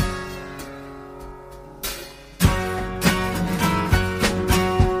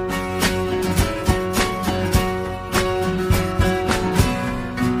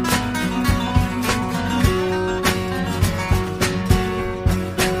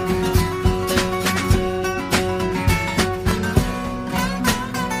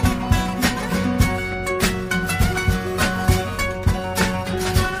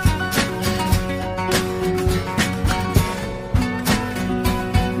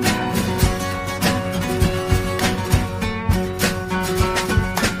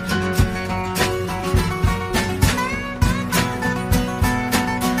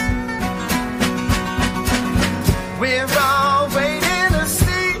 We're all waiting to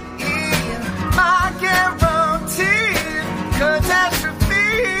see my guaranteed catastrophe.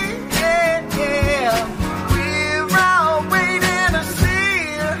 Yeah, yeah. We're all waiting to see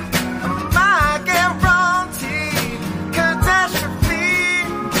my guaranteed catastrophe.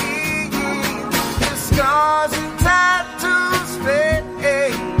 The scars and tattoos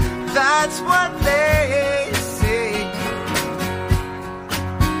fade, that's what they say.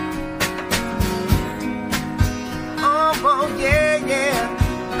 Oh yeah, yeah,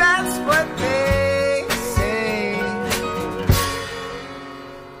 that's what they say.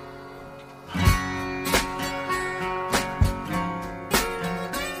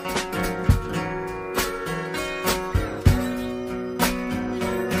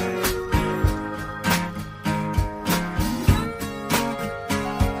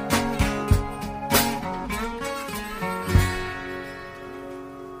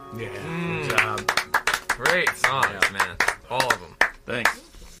 Good job. Great songs, man. All of them. Thanks.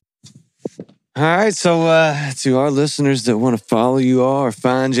 All right, so to our listeners that want to follow you all or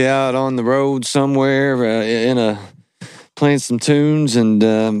find you out on the road somewhere playing some tunes, and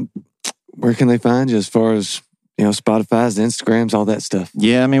where can they find you as far as Spotify's, Instagrams, all that stuff?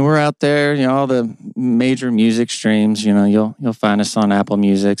 Yeah, I mean, we're out there, all the major music streams. You'll find us on Apple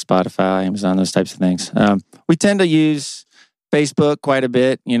Music, Spotify, Amazon, those types of things. We tend to use Facebook quite a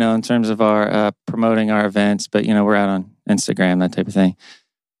bit, in terms of our promoting our events, but we're out on Instagram, that type of thing.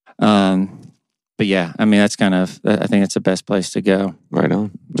 But yeah, I mean, that's I think it's the best place to go. Right on.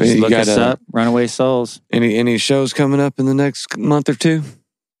 Just look us up, Runaway Souls. Any shows coming up in the next month or two?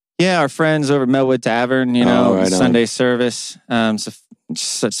 Yeah, our friends over at Melwood Tavern, Sunday service.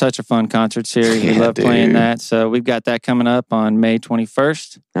 Such a fun concert series. We love playing that. So we've got that coming up on May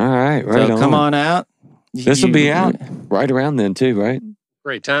 21st. All right, right on. So come on out. This will be out right around then too, right?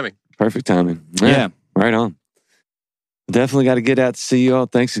 Great timing. Perfect timing. Yeah. Right on. Definitely got to get out to see you all.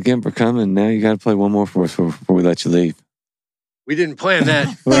 Thanks again for coming. Now you got to play one more for us before we let you leave. We didn't plan that.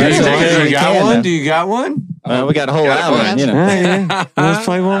 Do you got one? Do you got one? We got a whole album, you know. Yeah. Let's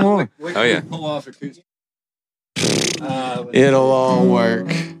play one more. Oh, yeah. Pull off acoustic. It'll all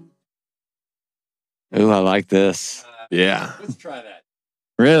work. Ooh, I like this. Yeah. Let's try that.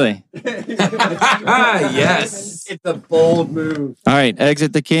 Really? Yes. It's a bold move. All right,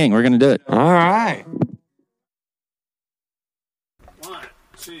 Exit the King. We're going to do it. All right. 1,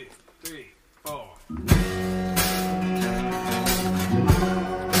 2, 3, 4.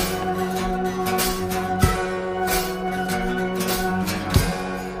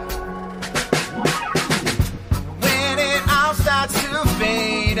 When it all starts to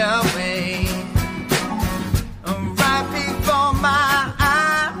fade away, right before my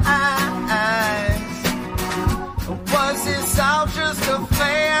eyes, was this all just a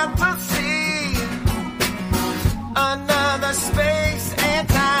fantasy? Another space and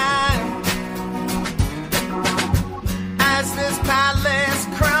time. As this palace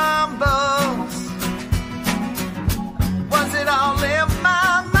crumbles, was it all in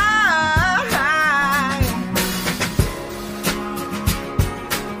my mind?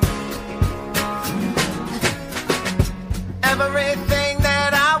 Everything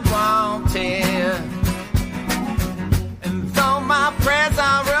that I wanted, and though my prayers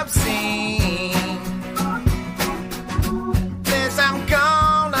are obscene, this I'm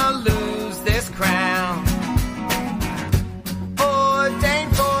gonna lose this crown,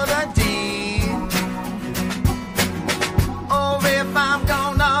 ordained for the deed. Or if I'm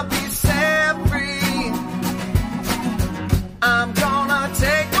gonna be set free, I'm gonna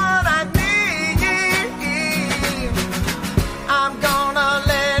take what I need. I'm gonna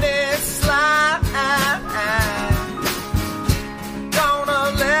let it slide.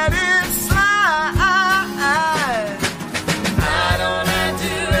 Gonna let it slide. I don't have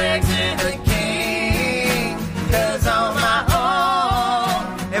to exit the king, 'cause on my own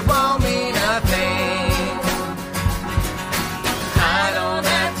it won't mean nothing. I don't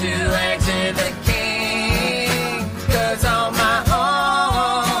have to exit the king, 'cause on my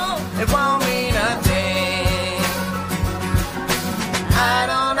own it won't mean nothing. I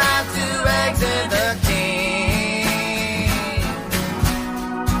don't have to exit the king.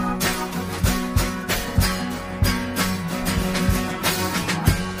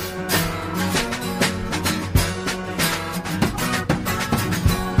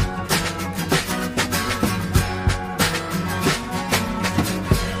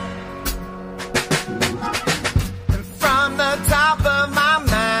 And from the top of my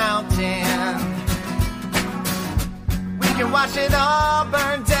mountain, we can watch it all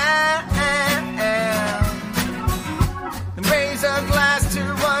burn down, and raise a glass to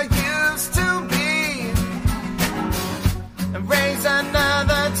what used to be, and raise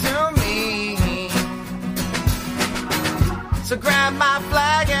another to me. So grab my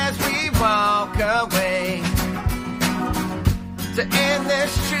flag as we walk away to end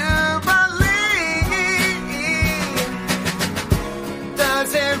this jubilee.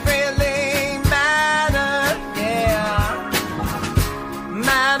 Does it really matter? Yeah.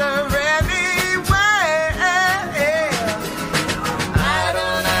 Matter anyway. I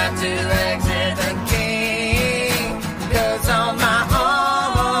don't have to exit the king, 'cause on my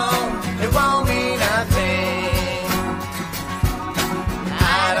own it won't mean nothing.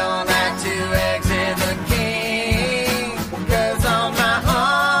 I don't have to exit the king, 'cause on my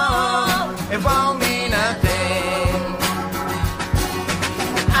own it won't mean nothing.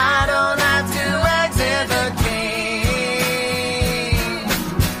 I don't have to exit the king.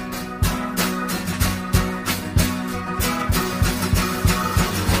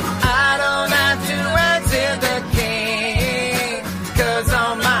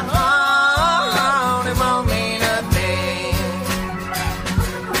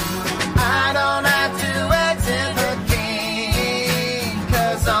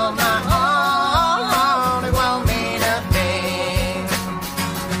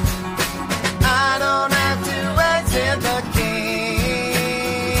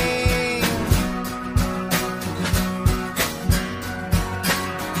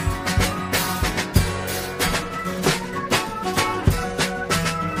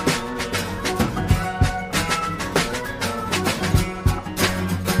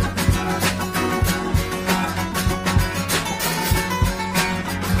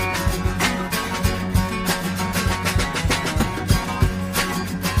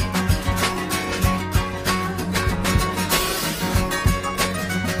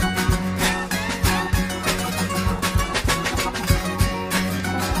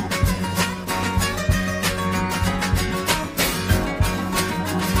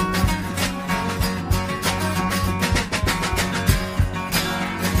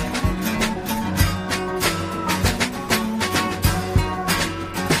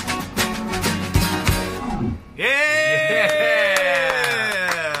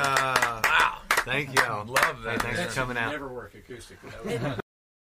 coming out. Never work acoustically.